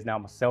 12 years now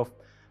myself.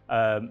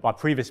 My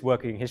previous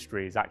working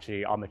history is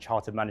actually, I'm a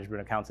chartered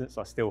management accountant, so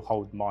I still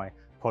hold my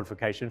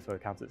qualification for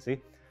accountancy,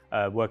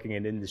 working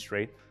in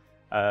industry.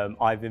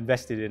 I've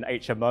invested in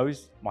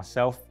HMOs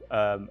myself,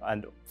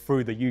 and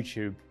through the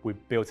YouTube,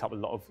 we've built up a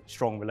lot of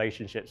strong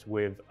relationships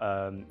with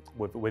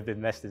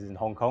investors in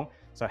Hong Kong.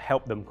 So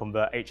helped them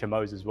convert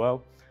HMOs as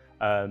well.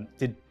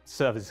 Did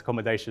service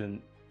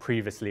accommodation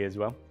previously as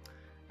well,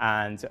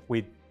 and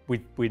we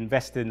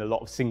invest in a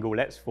lot of single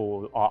lets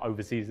for our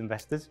overseas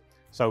investors.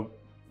 So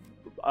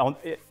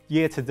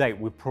year to date,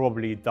 we've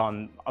probably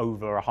done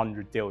over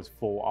 100 deals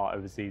for our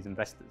overseas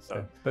investors.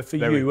 So, but for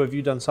you, have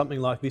you done something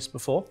like this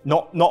before?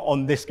 Not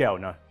on this scale,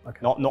 no. Okay.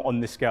 Not on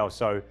this scale.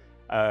 So,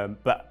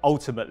 but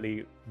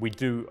ultimately, we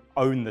do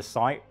own the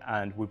site,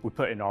 and we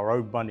put in our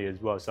own money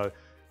as well. So,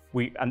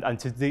 and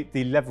to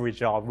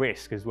deleverage our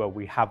risk as well,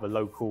 we have a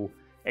local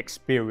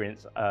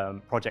experienced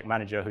project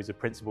manager who's a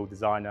principal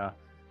designer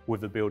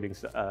with the building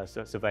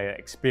surveyor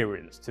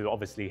experience to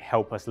obviously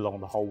help us along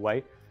the whole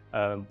way.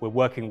 We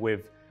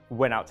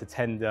went out to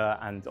tender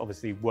and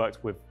obviously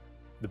worked with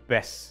the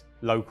best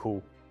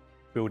local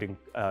building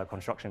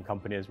construction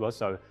company as well.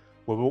 So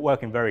we were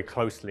working very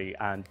closely,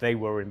 and they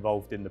were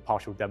involved in the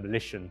partial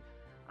demolition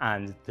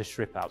and the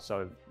strip out.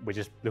 So we're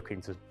just looking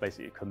to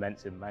basically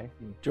commence in May.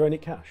 Do you own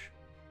it cash?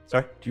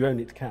 Sorry? Do you own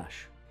it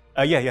cash?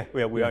 Yeah,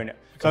 we own it.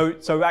 Okay.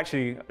 So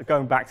actually,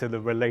 going back to the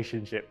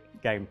relationship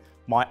game,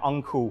 my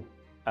uncle,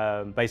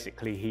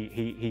 basically,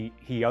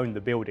 he owned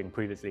the building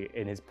previously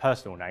in his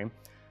personal name.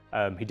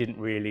 He didn't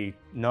really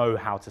know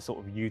how to sort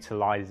of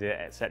utilize it,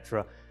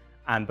 etc.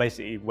 And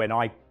basically, when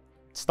I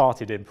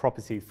started in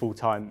property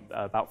full-time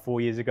about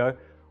 4 years ago,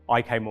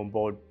 I came on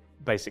board,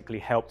 basically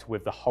helped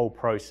with the whole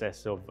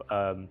process of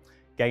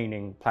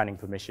gaining planning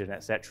permission,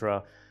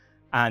 etc.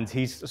 And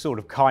he's sort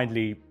of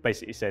kindly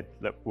basically said,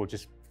 look, we'll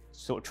just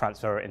sort of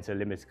transfer it into a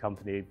limited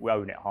company, we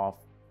own it half,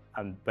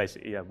 and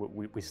basically, yeah,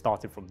 we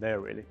started from there,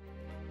 really.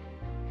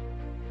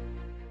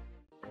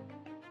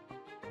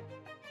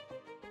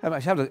 I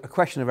have a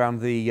question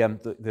around the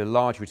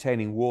large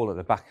retaining wall at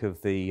the back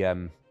of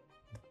the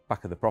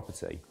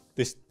property.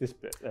 This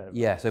bit.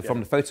 Yeah. So from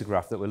the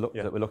photograph that we're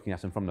looking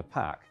at and from the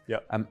pack,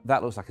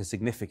 that looks like a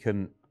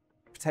significant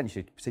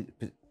potential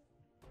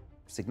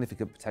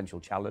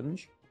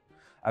challenge,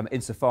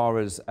 insofar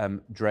as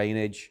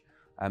drainage,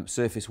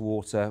 surface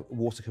water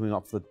coming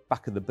up the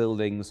back of the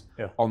buildings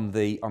on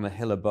the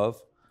hill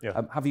above.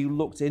 Have you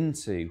looked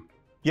into?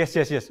 Yes.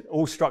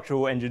 All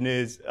structural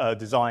engineers'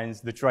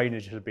 designs, the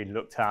drainage has been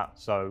looked at,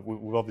 so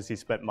we've obviously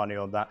spent money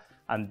on that,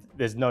 and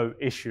there's no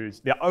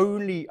issues. The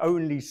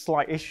only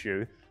slight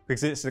issue,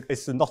 because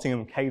it's the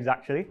Nottingham Caves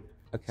actually.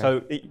 Okay.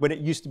 So when it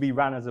used to be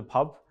ran as a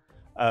pub,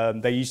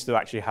 they used to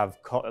actually have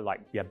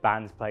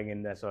bands playing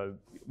in there. So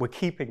we're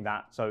keeping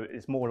that. So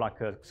it's more like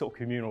a sort of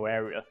communal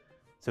area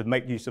to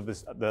make use of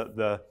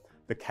the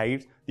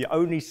caves. The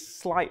only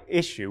slight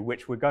issue,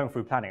 which we're going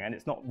through planning, and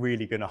it's not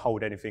really going to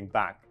hold anything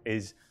back,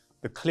 is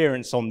the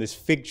clearance on this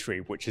fig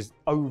tree, which is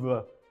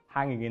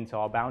overhanging into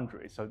our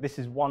boundaries. So this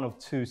is one of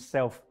two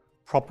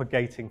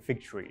self-propagating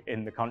fig tree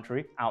in the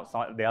country,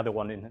 outside of the other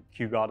one in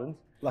Kew Gardens.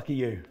 Lucky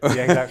you.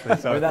 Yeah, exactly.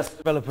 So I mean, that's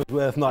developer's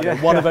worth nightmare.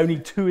 One of only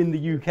two in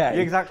the UK. Yeah,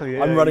 exactly.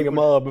 Yeah, I'm running a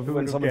mile before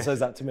when someone says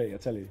that to me, I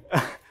tell you.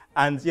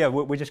 And yeah,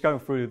 we're just going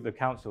through the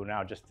council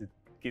now just to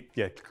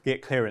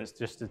get clearance,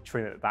 just to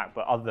trim it back.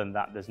 But other than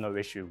that, there's no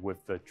issue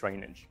with the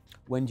drainage.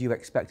 When do you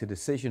expect a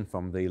decision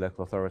from the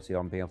local authority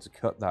on being able to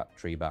cut that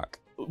tree back?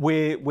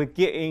 We're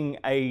getting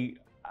a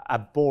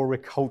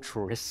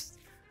arboriculturist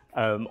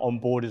on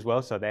board as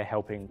well, so they're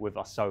helping with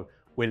us. So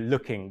we're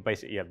looking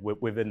basically,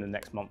 within the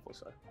next month or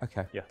so.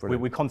 Okay. Yeah,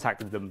 we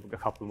contacted them a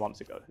couple of months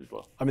ago as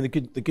well. I mean,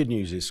 the good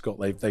news is, Scott,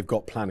 they've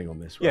got planning on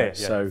this, right? Yeah,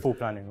 so full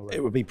planning already.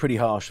 It would be pretty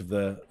harsh of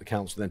the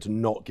council then to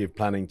not give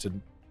planning to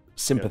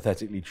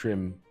sympathetically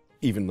trim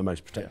even the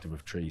most protective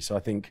of trees. So I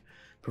think,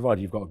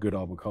 provided you've got a good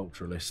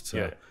arboriculturalist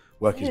to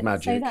work his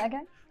magic. Say that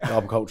again.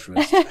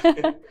 Arboriculturalist.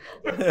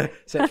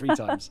 Say it 3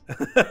 times.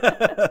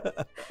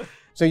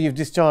 So you've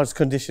discharged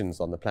conditions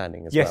on the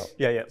planning as well?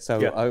 Yes, yeah.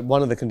 So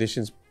one of the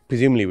conditions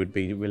presumably would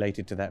be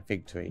related to that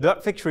fig tree.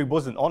 That fig tree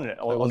wasn't on it,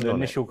 on the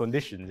initial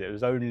conditions. It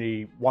was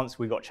only once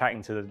we got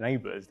chatting to the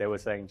neighbours, they were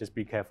saying, just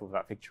be careful of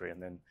that fig tree.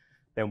 And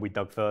then we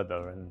dug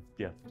further and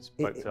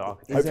spoke to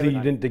architects. Hopefully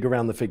you didn't dig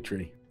around the fig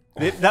tree.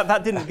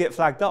 That didn't get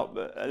flagged up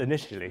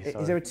initially. So.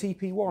 Is there a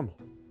TP1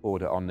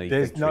 order on the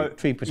There's fig no tree?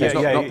 Tree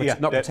protection.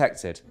 Not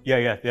protected.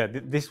 Yeah.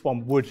 This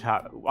one would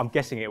have. I'm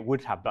guessing it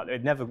would have, but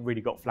it never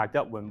really got flagged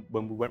up when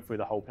we went through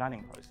the whole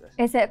planning process.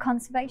 Is it a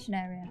conservation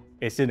area?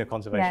 It's in a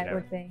conservation area. Yeah, it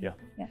would be.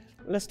 Yeah.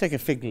 Let's take a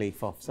fig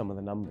leaf off some of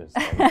the numbers.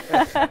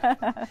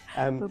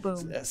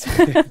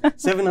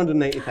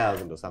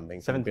 780,000 or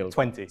something.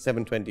 720.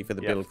 720 for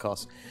the build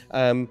cost.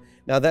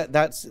 Now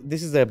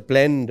this is a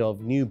blend of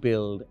new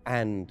build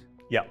and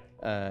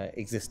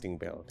existing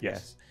build.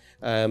 Yes.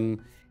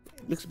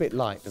 Looks a bit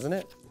light, doesn't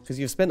it? Because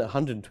you've spent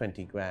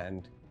 120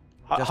 grand.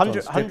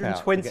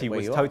 120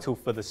 was total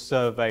for the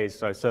surveys,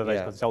 so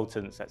surveys,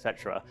 consultants,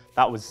 etc.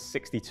 That was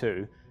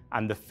 62,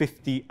 and the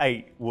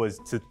 58 was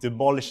to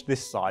demolish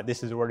this side.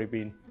 This has already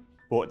been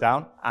brought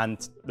down,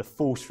 and the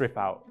full strip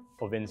out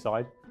of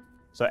inside.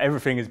 So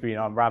everything has been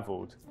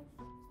unravelled,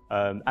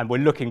 and we're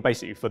looking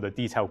basically for the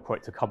detailed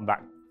quote to come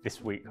back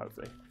this week,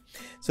 hopefully.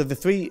 So the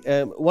three,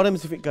 what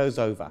happens if it goes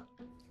over?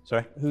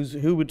 Sorry?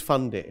 Who would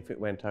fund it if it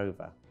went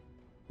over?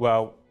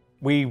 Well,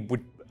 we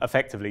would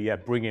effectively,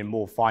 bring in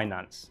more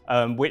finance,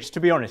 which, to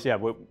be honest,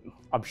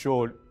 I'm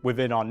sure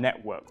within our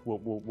network,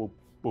 we'll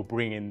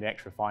bring in the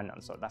extra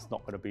finance. So that's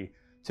not going to be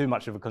too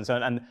much of a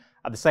concern. And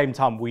at the same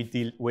time, we're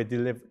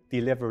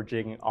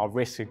deleveraging our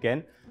risk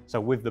again. So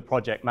with the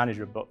project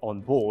manager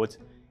on board,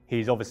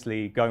 he's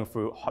obviously going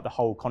through the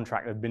whole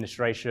contract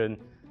administration,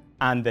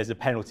 and there's a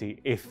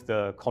penalty if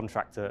the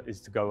contractor is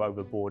to go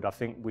overboard. I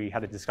think we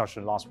had a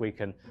discussion last week,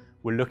 and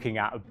we're looking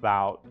at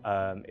about,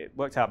 it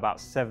worked out about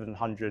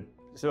 700,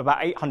 so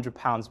about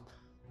 £800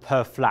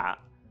 per flat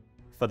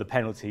for the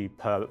penalty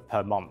per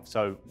month.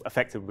 So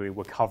effectively,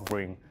 we're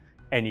covering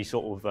any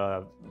sort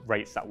of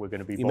rates that we're going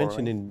to be borrowing. You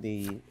mentioned in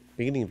the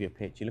beginning of your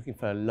pitch, you're looking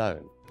for a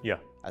loan, yeah,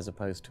 as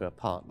opposed to a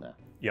partner.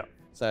 Yeah.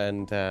 So,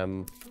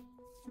 and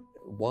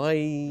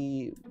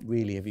why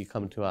really have you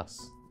come to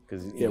us?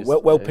 Yeah,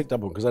 well picked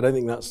up on, because I don't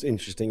think that's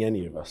interesting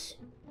any of us.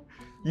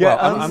 Yeah,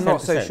 well, I'm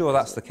not so sure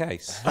that's the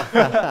case.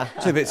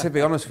 to be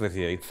honest with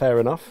you.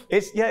 Fair enough.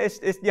 Yeah,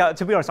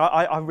 to be honest,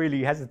 I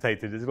really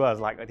hesitated as well. I was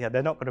like, yeah,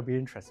 they're not going to be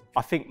interested.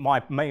 I think my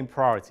main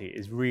priority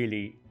is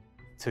really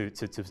to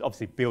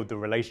obviously build the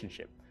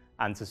relationship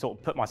and to sort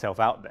of put myself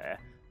out there,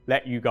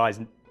 let you guys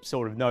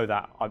sort of know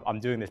that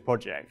I'm doing this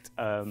project.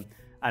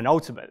 And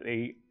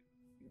ultimately,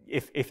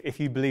 if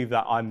you believe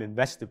that I'm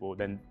investable,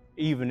 then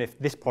even if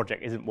this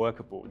project isn't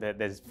workable,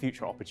 there's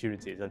future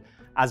opportunities. And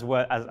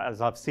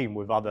as I've seen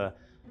with other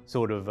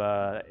sort of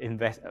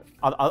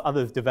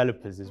other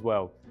developers as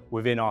well,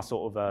 within our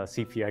sort of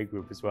CPA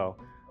group as well,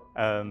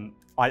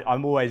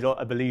 I'm always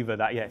a believer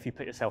that, yeah, if you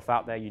put yourself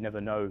out there, you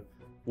never know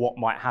what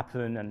might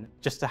happen, and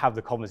just to have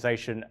the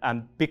conversation.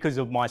 And because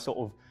of my sort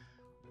of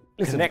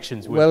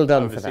connections with well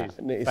done overseas.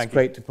 for that. It's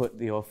great to put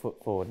your foot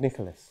forward.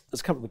 Nicholas. As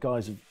a couple of the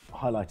guys have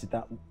highlighted,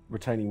 that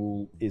retaining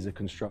wall is a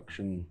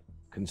construction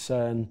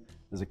concern.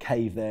 There's a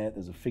cave there,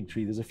 there's a fig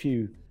tree, there's a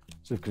few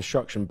sort of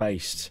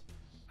construction-based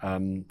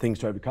things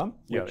to overcome,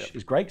 which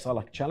is great, because I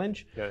like a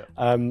challenge.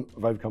 I've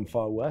overcome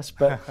far worse.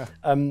 But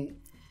in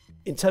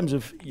terms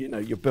of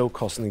your build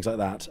costs and things like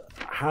that,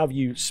 how have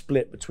you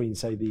split between,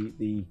 say,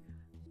 the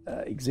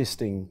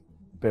existing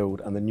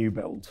build and the new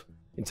build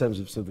in terms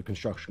of sort of the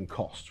construction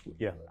cost?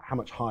 Yeah. How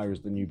much higher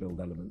is the new build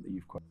element that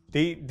you've quoted?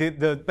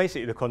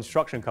 Basically, the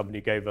construction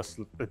company gave us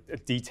a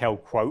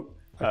detailed quote.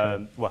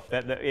 Okay. Well,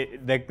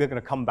 they're going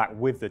to come back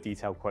with the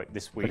detailed quote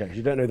this week. Okay,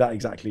 you don't know that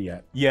exactly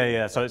yet.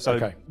 Yeah. So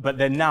okay. But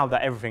then now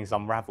that everything's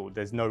unraveled,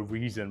 there's no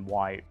reason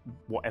why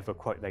whatever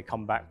quote they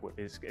come back with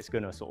is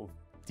going to sort of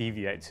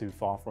deviate too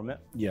far from it.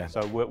 Yeah.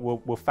 So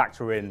we'll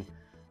factor in.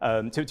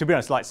 To be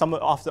honest, like some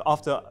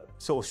after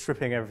sort of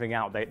stripping everything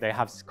out, they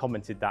have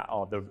commented that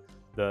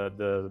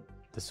the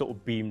sort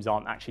of beams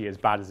aren't actually as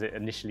bad as it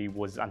initially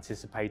was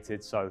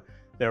anticipated. So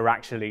they're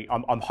actually,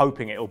 I'm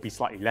hoping it'll be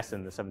slightly less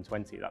than the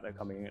 720 that they're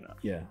coming in at.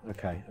 Yeah,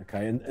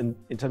 okay. And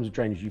in terms of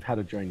drainage, you've had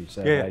a drainage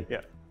survey,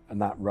 yeah. And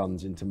that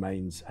runs into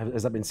mains.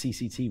 Has that been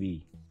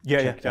CCTV?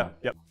 Yeah.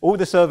 All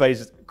the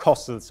surveys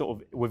costs are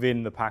sort of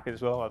within the pack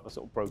as well. I've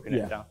sort of broken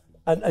it down.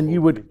 And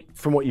you would,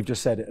 from what you've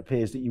just said, it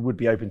appears that you would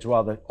be open to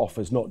other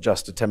offers, not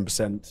just a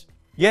 10%.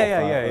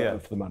 Yeah.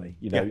 For the money,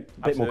 a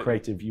bit more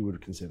creative, you would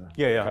consider.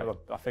 Yeah. Okay.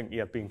 I think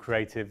being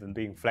creative and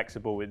being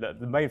flexible.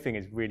 The main thing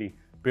is really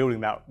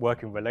building that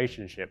working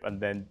relationship, and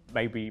then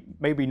maybe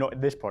not in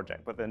this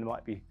project, but then there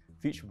might be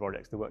future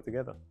projects to work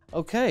together.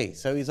 Okay,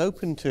 so he's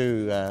open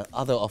to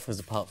other offers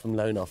apart from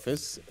loan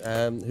offers.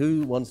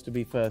 Who wants to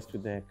be first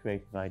with their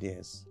creative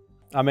ideas?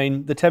 I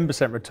mean, the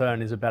 10%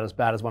 return is about as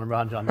bad as one of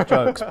Ranjan's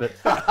jokes, but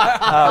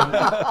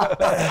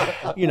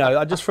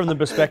just from the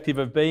perspective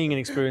of being an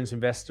experienced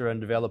investor and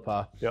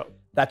developer,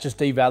 that just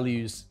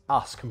devalues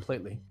us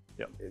completely.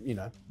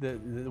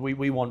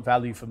 We want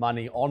value for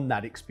money on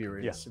that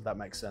experience, if that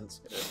makes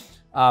sense.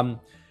 I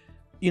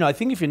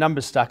think if your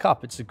numbers stack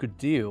up, it's a good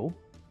deal,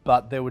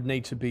 but there would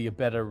need to be a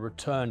better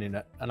return in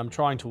it, and I'm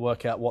trying to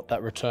work out what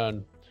that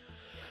return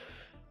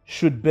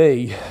should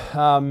be.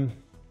 I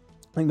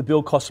think the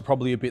build costs are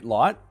probably a bit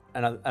light,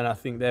 and I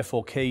think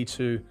therefore key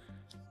to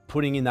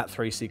putting in that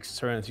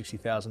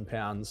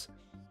 £360,000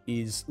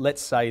 is,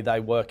 let's say they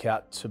work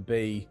out to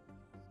be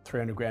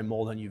 300 grand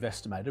more than you've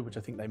estimated, which I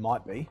think they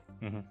might be.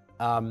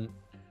 Mm-hmm.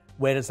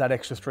 Where does that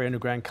extra 300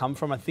 grand come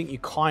from? I think you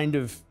kind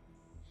of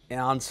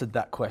answered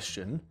that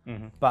question,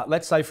 but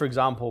let's say, for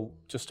example,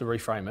 just to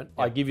reframe it,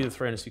 I give you the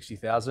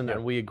 360,000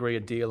 and we agree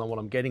a deal on what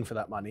I'm getting for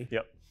that money.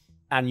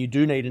 And you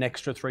do need an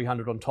extra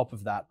 300 on top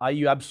of that. Are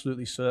you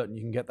absolutely certain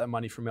you can get that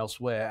money from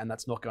elsewhere and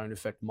that's not going to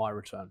affect my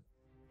return?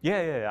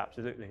 Yeah,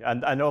 absolutely.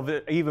 And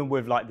even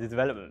with like the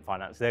development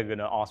finance, they're going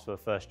to ask for a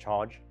first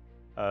charge,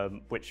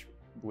 which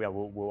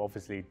we'll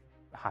obviously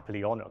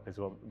happily honour, because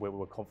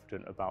we're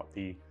confident about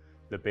the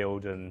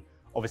build, and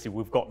obviously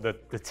we've got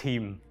the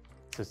team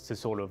to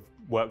sort of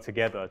work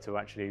together to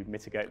actually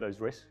mitigate those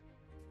risks.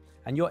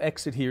 And your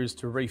exit here is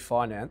to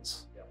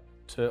refinance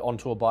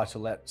onto a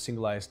buy-to-let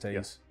single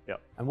ASTs. Yeah.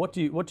 And what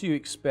do you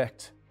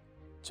expect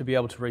to be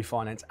able to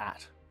refinance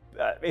at?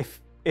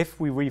 If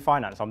we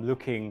refinance, I'm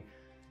looking.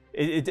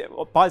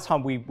 By the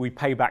time we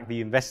pay back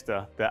the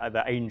investor,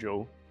 the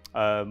angel,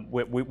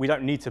 we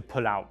don't need to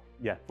pull out.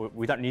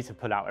 We don't need to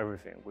pull out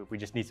everything. We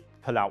just need to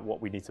pull out what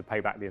we need to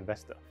pay back the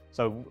investor.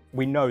 So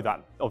we know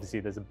that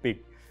obviously there's a big.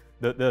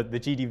 The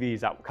GDV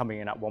is coming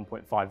in at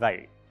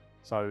 1.58.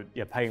 So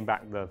paying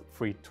back the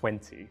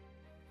 320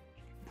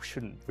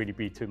 shouldn't really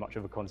be too much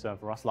of a concern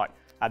for us. Like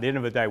at the end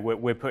of the day,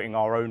 we're putting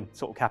our own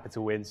sort of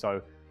capital in,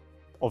 so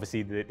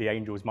obviously the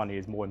angels' money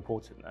is more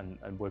important,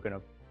 and we're going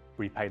to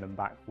repay them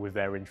back with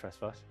their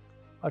interest first.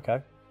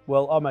 Okay,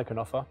 well, I'll make an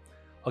offer.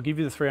 I'll give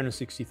you the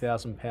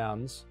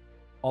 £360,000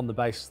 on the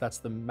basis that's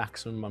the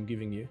maximum I'm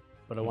giving you,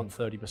 but I want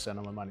 30%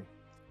 of my money.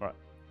 Right.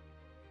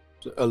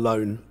 A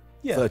loan,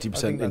 Yeah,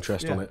 30%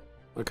 interest on it.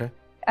 Okay.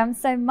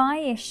 So my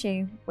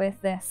issue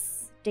with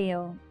this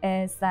deal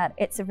is that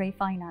it's a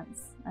refinance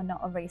and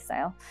not a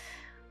resale.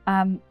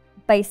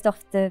 Based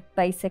off the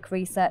basic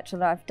research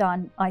that I've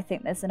done, I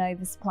think there's an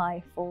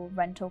oversupply for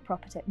rental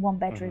property,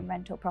 one-bedroom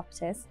rental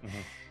properties.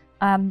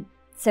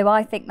 So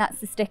I think that's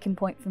the sticking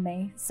point for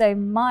me. So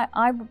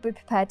I would be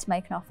prepared to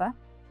make an offer,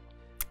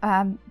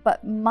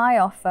 but my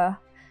offer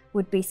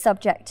would be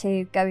subject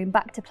to going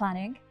back to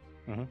planning,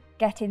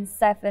 getting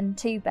 7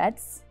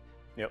 2-beds,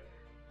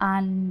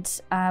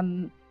 and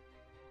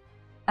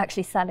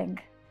actually selling.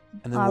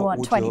 And then I what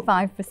want would your-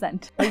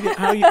 25%.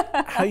 How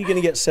are you going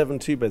to get 7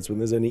 2-beds when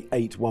there's only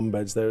 8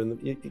 1-beds there,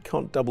 and you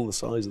can't double the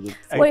size of the?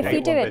 Well, if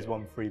you do There's it,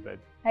 1 3-bed.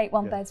 8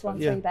 1-beds, 1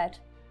 3-bed.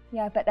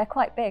 Yeah, but they're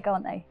quite big,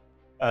 aren't they?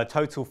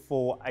 Total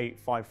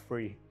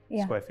 4853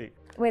 square feet.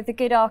 With a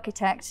good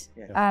architect,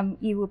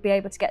 you will be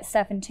able to get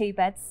 7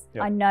 2-beds.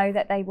 I know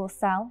that they will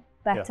sell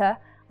better.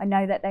 I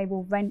know that they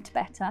will rent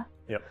better.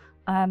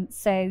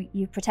 So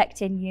you're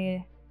protecting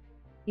your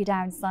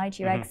downside,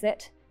 your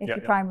exit, if your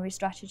primary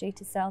strategy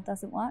to sell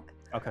doesn't work.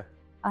 Okay.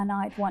 And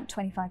I'd want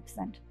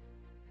 25%.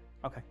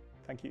 Okay,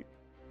 thank you.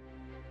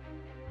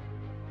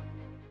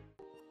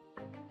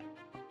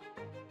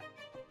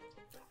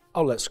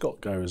 I'll let Scott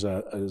go as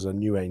a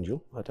new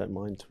angel. I don't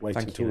mind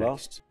waiting till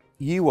last.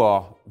 You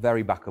are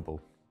very backable.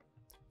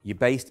 You're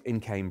based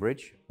in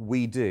Cambridge.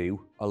 We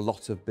do a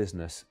lot of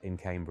business in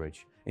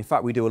Cambridge. In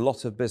fact, we do a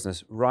lot of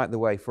business right the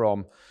way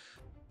from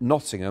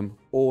Nottingham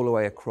all the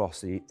way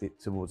across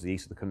towards the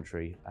east of the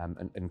country,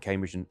 and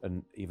Cambridge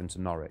and even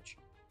to Norwich.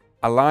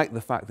 I like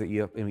the fact that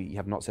you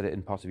have not said it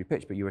in part of your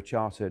pitch, but you're a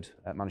chartered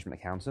management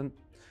accountant.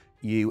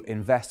 You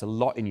invest a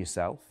lot in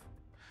yourself.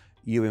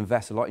 You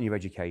invest a lot in your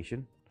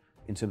education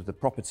in terms of the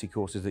property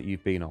courses that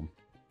you've been on.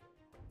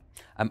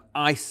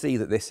 I see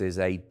that this is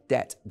a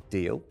debt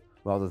deal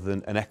rather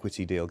than an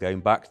equity deal, going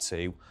back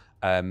to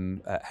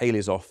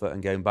Hayley's offer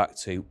and going back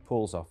to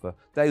Paul's offer.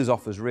 Those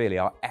offers really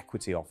are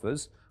equity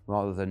offers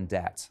rather than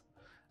debt.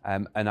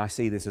 And I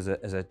see this as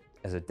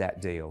a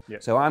debt deal.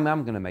 So I'm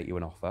going to make you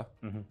an offer,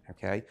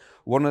 okay?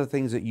 One of the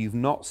things that you've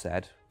not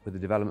said with the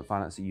development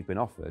finance that you've been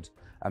offered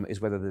is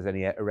whether there's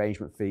any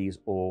arrangement fees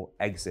or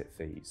exit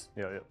fees.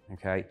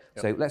 Okay,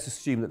 so let's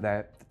assume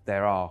that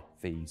there are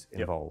fees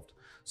involved.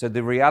 So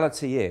the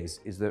reality is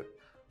that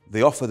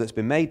the offer that's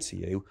been made to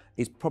you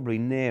is probably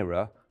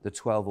nearer the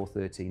 12 or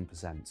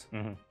 13%.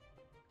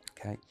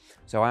 Okay,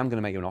 so I'm going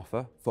to make you an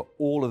offer for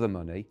all of the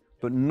money,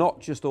 but not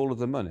just all of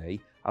the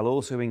money. I'll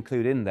also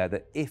include in there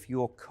that if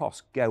your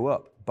costs go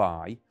up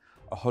by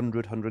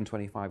 100,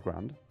 125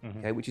 grand,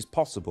 okay, which is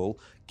possible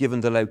given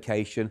the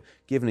location,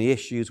 given the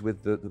issues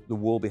with the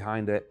wall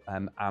behind it,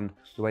 and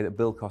the way that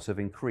build costs have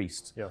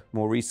increased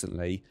more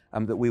recently,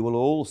 that we will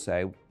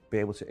also be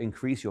able to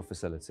increase your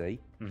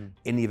facility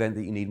in the event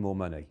that you need more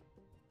money.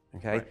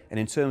 Okay, and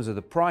in terms of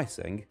the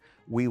pricing,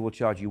 we will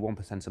charge you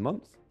 1% a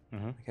month,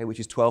 okay, which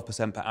is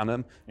 12% per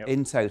annum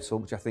in total,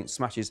 which I think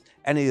smashes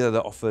any other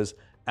offers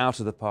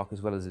out of the park,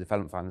 as well as the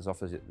development finance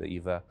offers that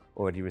you've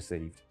already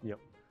received.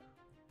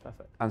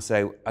 Perfect. And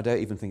so I don't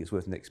even think it's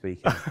worth Nick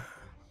speaking.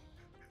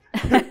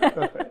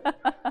 Perfect.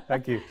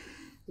 Thank you.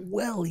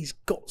 Well, he's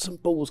got some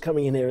balls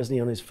coming in here, hasn't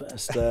he, on his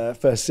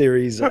first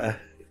series,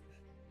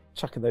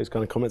 chucking those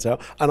kind of comments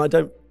out. And I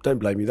don't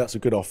blame you. That's a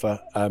good offer.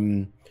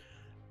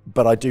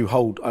 But I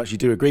actually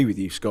do agree with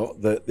you,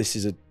 Scott, that this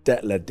is a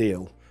debt-led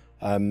deal.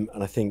 And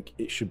I think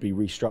it should be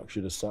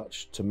restructured as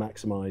such to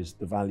maximise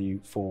the value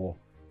for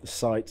the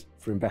site,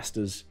 for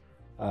investors,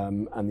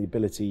 and the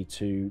ability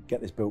to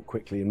get this built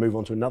quickly and move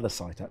on to another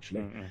site,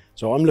 actually.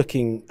 So I'm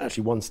looking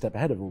actually one step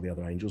ahead of all the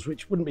other angels,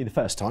 which wouldn't be the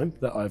first time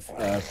that I've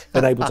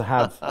been able to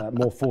have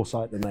more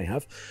foresight than they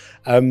have.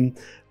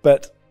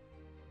 But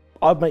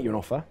I'll make you an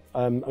offer.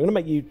 I'm going to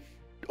make you,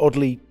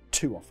 oddly,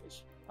 2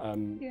 offers. You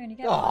only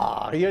get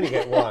one. You only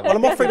get one. Well,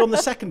 I'm offering on the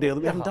second deal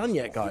that we haven't done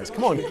yet, guys.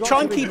 Come on,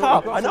 try and keep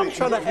up. I know I'm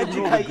trying to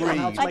educate you on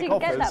how to I make didn't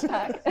get offers.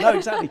 that pack. No,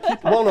 exactly.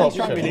 Keep One up.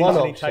 option. One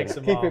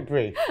option. Keep it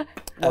brief.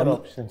 One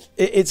option.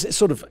 It's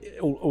sort of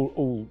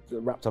all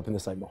wrapped up in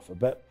the same offer,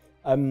 but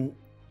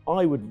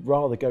I would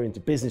rather go into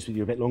business with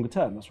you a bit longer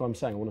term. That's what I'm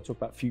saying. I want to talk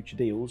about future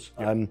deals.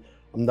 I'm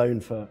known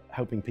for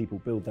helping people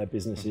build their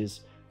businesses,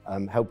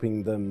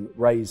 helping them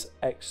raise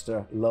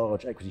extra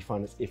large equity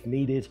finance if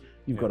needed.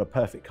 You've got a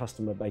perfect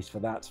customer base for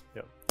that.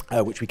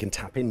 Which we can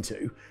tap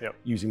into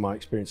using my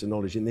experience and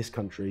knowledge in this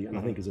country, and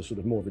I think as a sort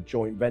of more of a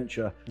joint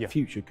venture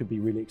future could be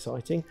really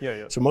exciting.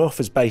 So my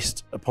offer is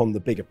based upon the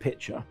bigger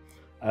picture.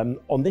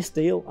 On this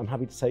deal, I'm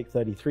happy to take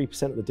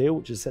 33% of the deal,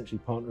 which is essentially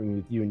partnering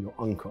with you and your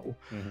uncle.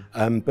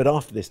 But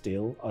after this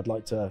deal, I'd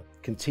like to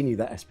continue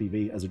that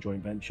SPV as a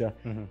joint venture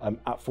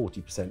at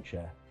 40%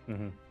 share.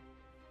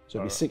 So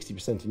it'll be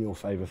 60% in your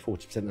favour,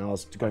 40% in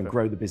ours, to go and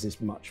grow the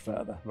business much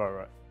further.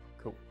 Right.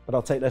 Cool. But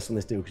I'll take less on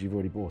this deal because you've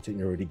already bought it and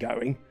you're already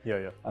going.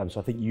 So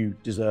I think you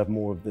deserve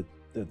more of the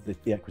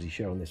equity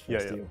share on this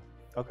first deal.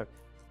 Okay.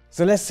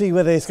 So let's see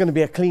whether it's going to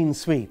be a clean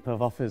sweep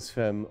of offers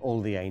from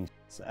all the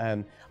angels.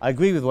 I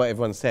agree with what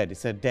everyone said.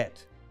 It's a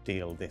debt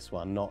deal, this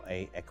one, not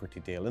a equity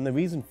deal. And the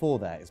reason for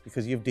that is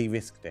because you've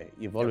de-risked it.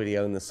 You've already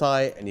owned the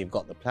site and you've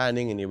got the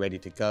planning and you're ready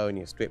to go and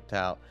you're stripped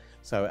out.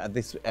 So at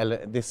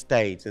this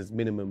stage, there's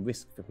minimum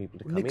risk for people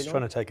to come in. Nick's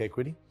trying to take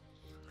equity.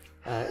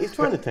 He's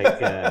trying to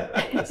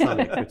take some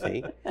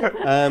equity.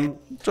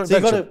 Joint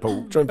venture,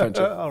 Paul. Joint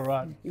venture. All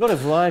right. You've got a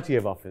variety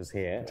of offers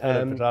here.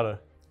 Potato.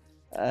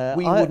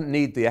 We wouldn't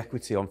need the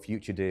equity on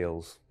future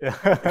deals.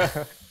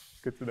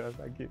 Good to know,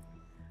 thank you.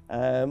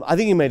 I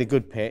think you made a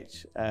good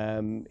pitch.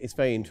 It's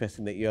very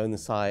interesting that you own the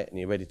site and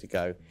you're ready to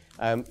go.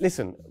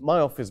 Listen, my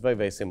offer is very,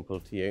 very simple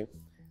to you.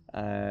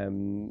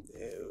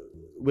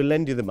 We'll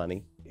lend you the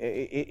money.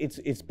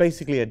 It's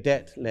basically a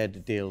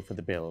debt-led deal for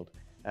the build,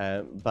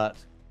 but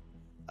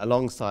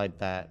alongside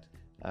that,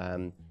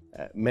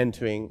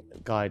 mentoring,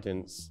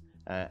 guidance,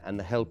 and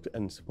the help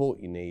and support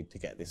you need to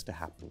get this to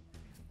happen.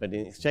 But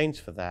in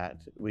exchange for that,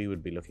 we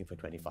would be looking for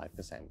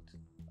 25%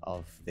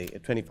 of the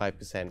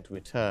 25%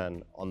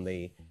 return on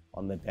the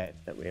debt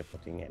that we're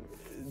putting in.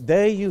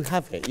 There you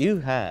have it. You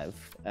have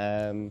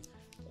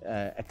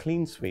a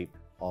clean sweep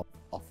of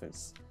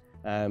offers.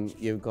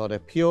 You've got a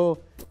pure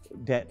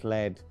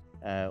debt-led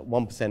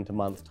 1% a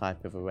month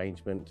type of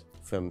arrangement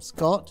from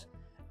Scott.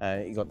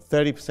 You've got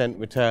 30%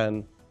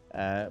 return,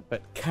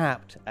 but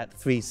capped at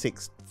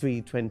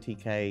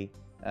 320k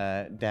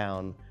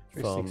down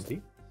 360.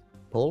 from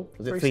Paul.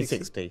 Was it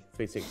 360?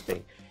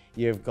 360.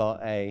 You've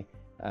got a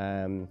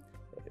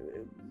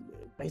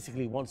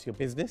basically wants your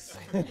business.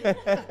 A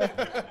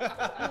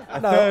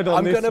third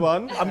on this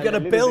one. I'm going to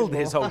build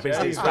his whole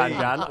business,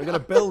 Ranjan. I'm going to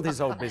build his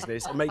whole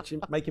business and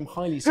make him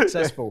highly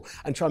successful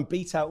and try and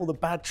beat out all the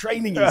bad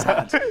training he's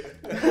had.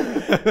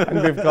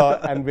 and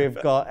we've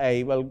got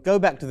a, well, go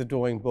back to the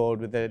drawing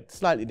board with a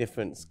slightly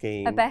different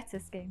scheme. A better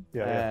scheme.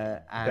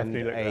 And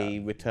a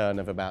return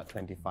of about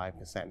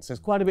 25%. So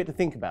it's quite a bit to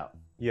think about.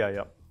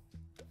 Yeah.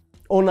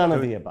 Or none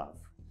of the above.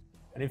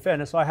 And in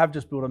fairness, I have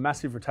just built a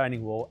massive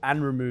retaining wall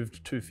and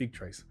removed 2 fig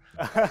trees.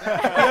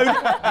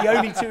 the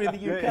only 2 in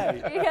the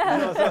UK.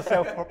 Yeah. Not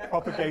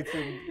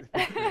self-propagating.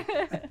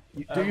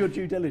 Do your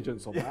due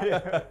diligence on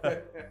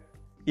that.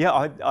 Yeah,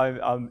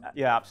 I'm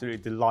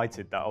absolutely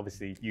delighted that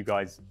obviously you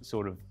guys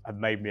sort of have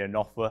made me an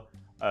offer.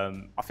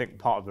 I think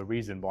part of the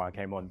reason why I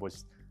came on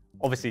was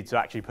obviously to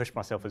actually push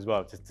myself as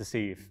well, to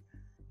see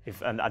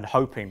if and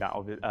hoping that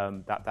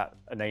that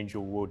an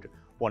angel would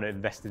want to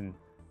invest in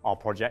our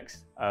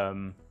projects.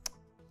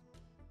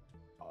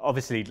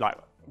 Obviously, like,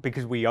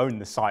 because we own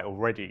the site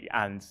already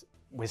and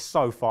we're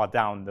so far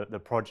down the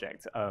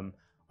project, I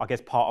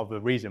guess part of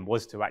the reason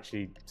was to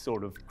actually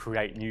sort of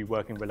create new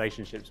working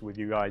relationships with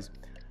you guys.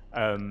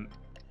 And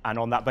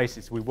on that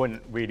basis, we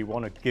wouldn't really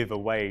want to give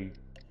away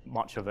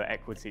much of the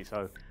equity.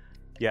 So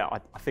yeah,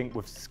 I think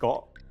with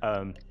Scott,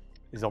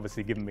 he's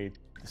obviously given me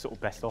the sort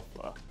of best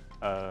offer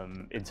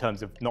in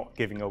terms of not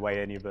giving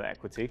away any of the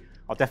equity.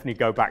 I'll definitely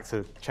go back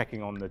to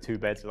checking on the 2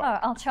 beds. Oh,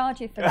 I'll charge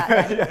you for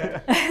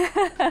that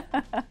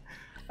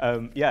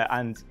then.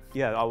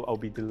 I'll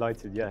be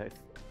delighted, if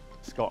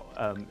Scott,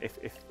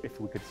 if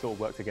we could sort of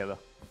work together.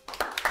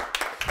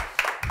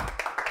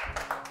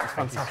 That's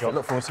fantastic. I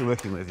look forward to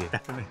working with you.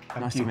 Definitely.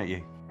 Nice to meet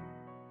you.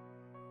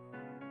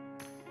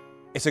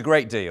 It's a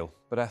great deal,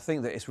 but I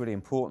think that it's really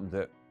important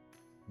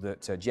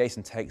that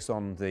Jason takes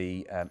on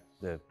the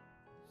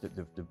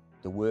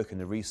work and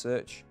the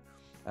research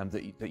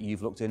that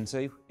you've looked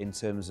into in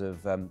terms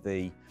of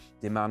the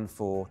demand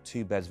for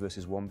 2 beds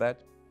versus 1 bed.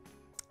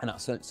 And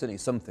that's certainly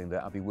something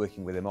that I'll be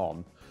working with him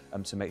on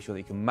to make sure that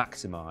he can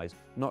maximise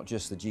not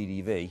just the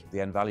GDV, the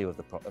end value of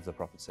the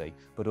property,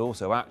 but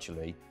also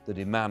actually the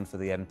demand for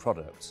the end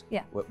product,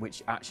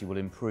 which actually will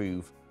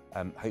improve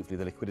hopefully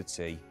the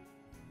liquidity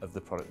of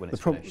the product when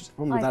it's finished. The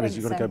problem with that is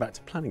you've got to go back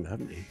to planning,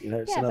 haven't you? You know,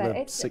 it's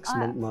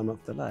another 9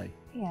 month delay.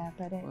 Yeah,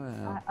 but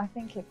I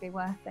think it'd be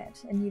worth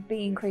it, and you'd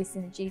be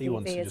increasing the GDV he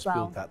wants to as just well.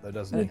 Build that though,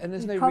 doesn't he? And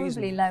there's no probably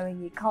reason, lower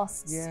your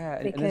costs. Yeah,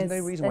 because and there's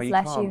no reason why you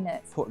less can't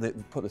units.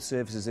 put the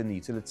services in, the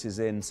utilities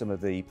in, some of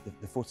the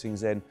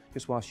footings in,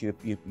 just whilst you're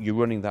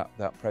running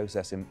that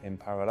process in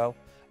parallel.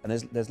 And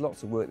there's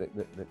lots of work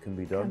that can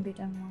be done.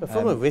 But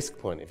from a risk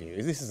point of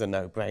view, this is a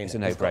no-brainer. It's a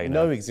no-brainer.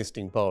 No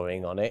existing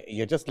borrowing on it.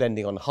 You're just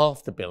lending on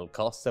half the build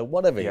cost. So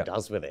whatever he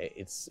does with it,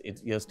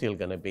 you're still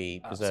going to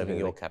be preserving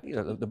your capital. You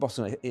know, the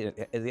bottom at the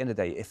end of the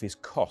day, if his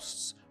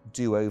costs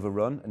do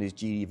overrun and his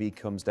GDV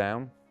comes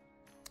down,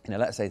 you know,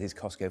 let's say his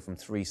costs go from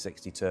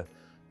 360 to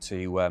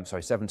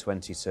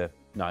 720 to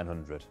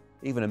 900,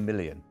 even $1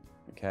 million.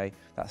 Okay,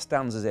 that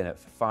stands us in at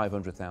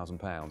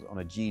 £500,000 on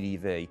a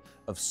GDV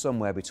of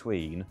somewhere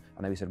between,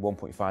 I know we said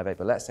 1.58,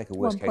 but let's take a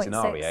worst case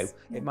scenario,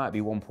 it might be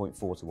 1.4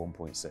 to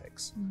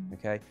 1.6.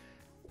 Okay,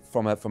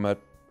 from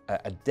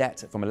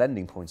a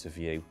lending point of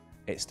view,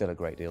 it's still a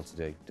great deal to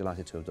do.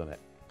 Delighted to have done it.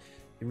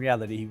 In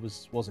reality, he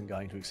wasn't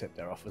going to accept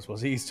their offers,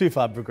 was he? He's too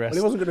far progressed.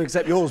 Well, he wasn't going to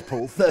accept yours,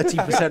 Paul.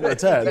 30%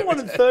 return. He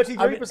wanted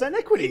 33%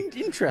 equity.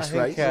 Interest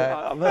rates,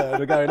 I've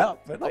heard, are going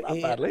up, but not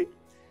that badly.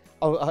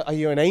 Oh, are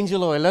you an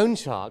angel or a loan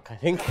shark, I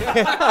think?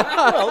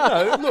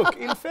 Well, no, look,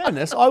 in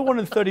fairness, I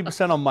wanted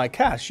 30% on my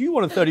cash. You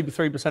wanted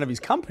 33% of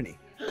his company.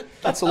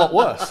 That's a lot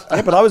worse.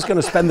 Yeah, but I was going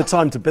to spend the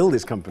time to build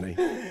this company.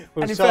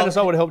 Well, And in fairness,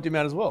 I would have helped him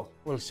out as well.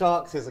 Well,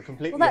 sharks is a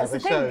completely Well, that's other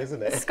the thing. show,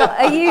 isn't it? Scott,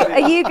 are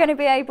you going to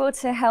be able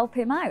to help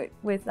him out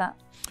with that?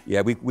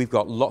 Yeah, we've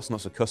got lots and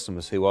lots of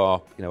customers who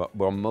are,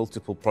 we're on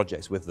multiple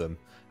projects with them,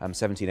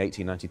 17,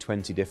 18, 19,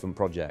 20 different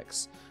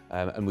projects.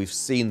 And we've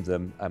seen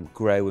them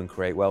grow and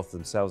create wealth for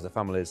themselves, their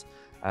families,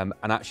 and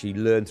actually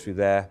learn through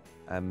their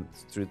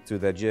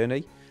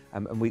journey.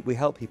 And we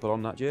help people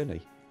on that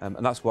journey.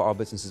 And that's what our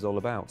business is all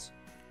about.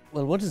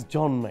 Well, what does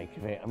John make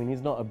of it? I mean,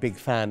 he's not a big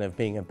fan of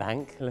being a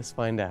bank. Let's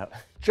find out.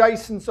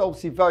 Jason's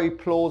obviously very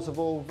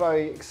plausible,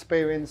 very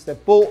experienced.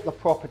 They've bought the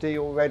property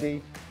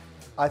already.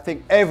 I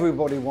think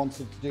everybody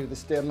wanted to do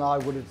this deal, and I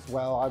would as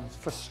well. I was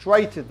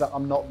frustrated that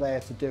I'm not there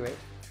to do it.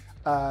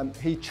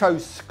 He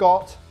chose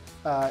Scott.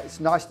 It's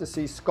nice to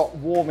see Scott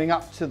warming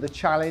up to the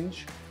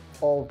challenge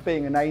of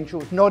being an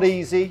angel. It's not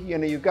easy.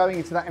 You're going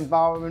into that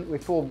environment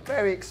with four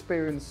very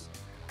experienced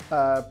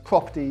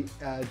property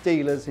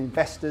dealers,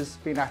 investors,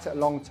 been at it a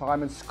long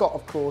time. And Scott,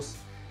 of course,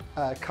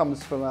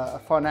 comes from a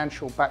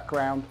financial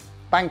background,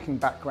 banking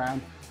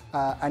background,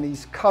 and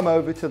he's come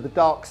over to the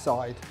dark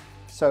side.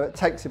 So it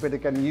takes a bit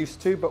of getting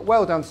used to, but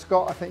well done,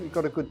 Scott. I think you've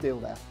got a good deal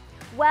there.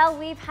 Well,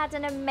 we've had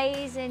an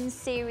amazing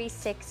Series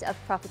 6 of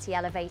Property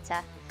Elevator.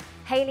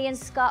 Hayley and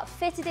Scott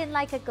fitted in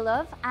like a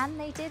glove, and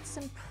they did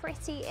some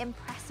pretty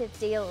impressive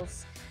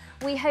deals.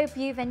 We hope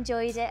you've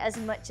enjoyed it as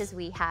much as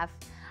we have.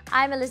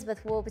 I'm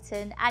Elizabeth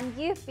Warburton, and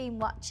you've been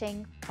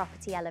watching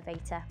Property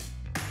Elevator.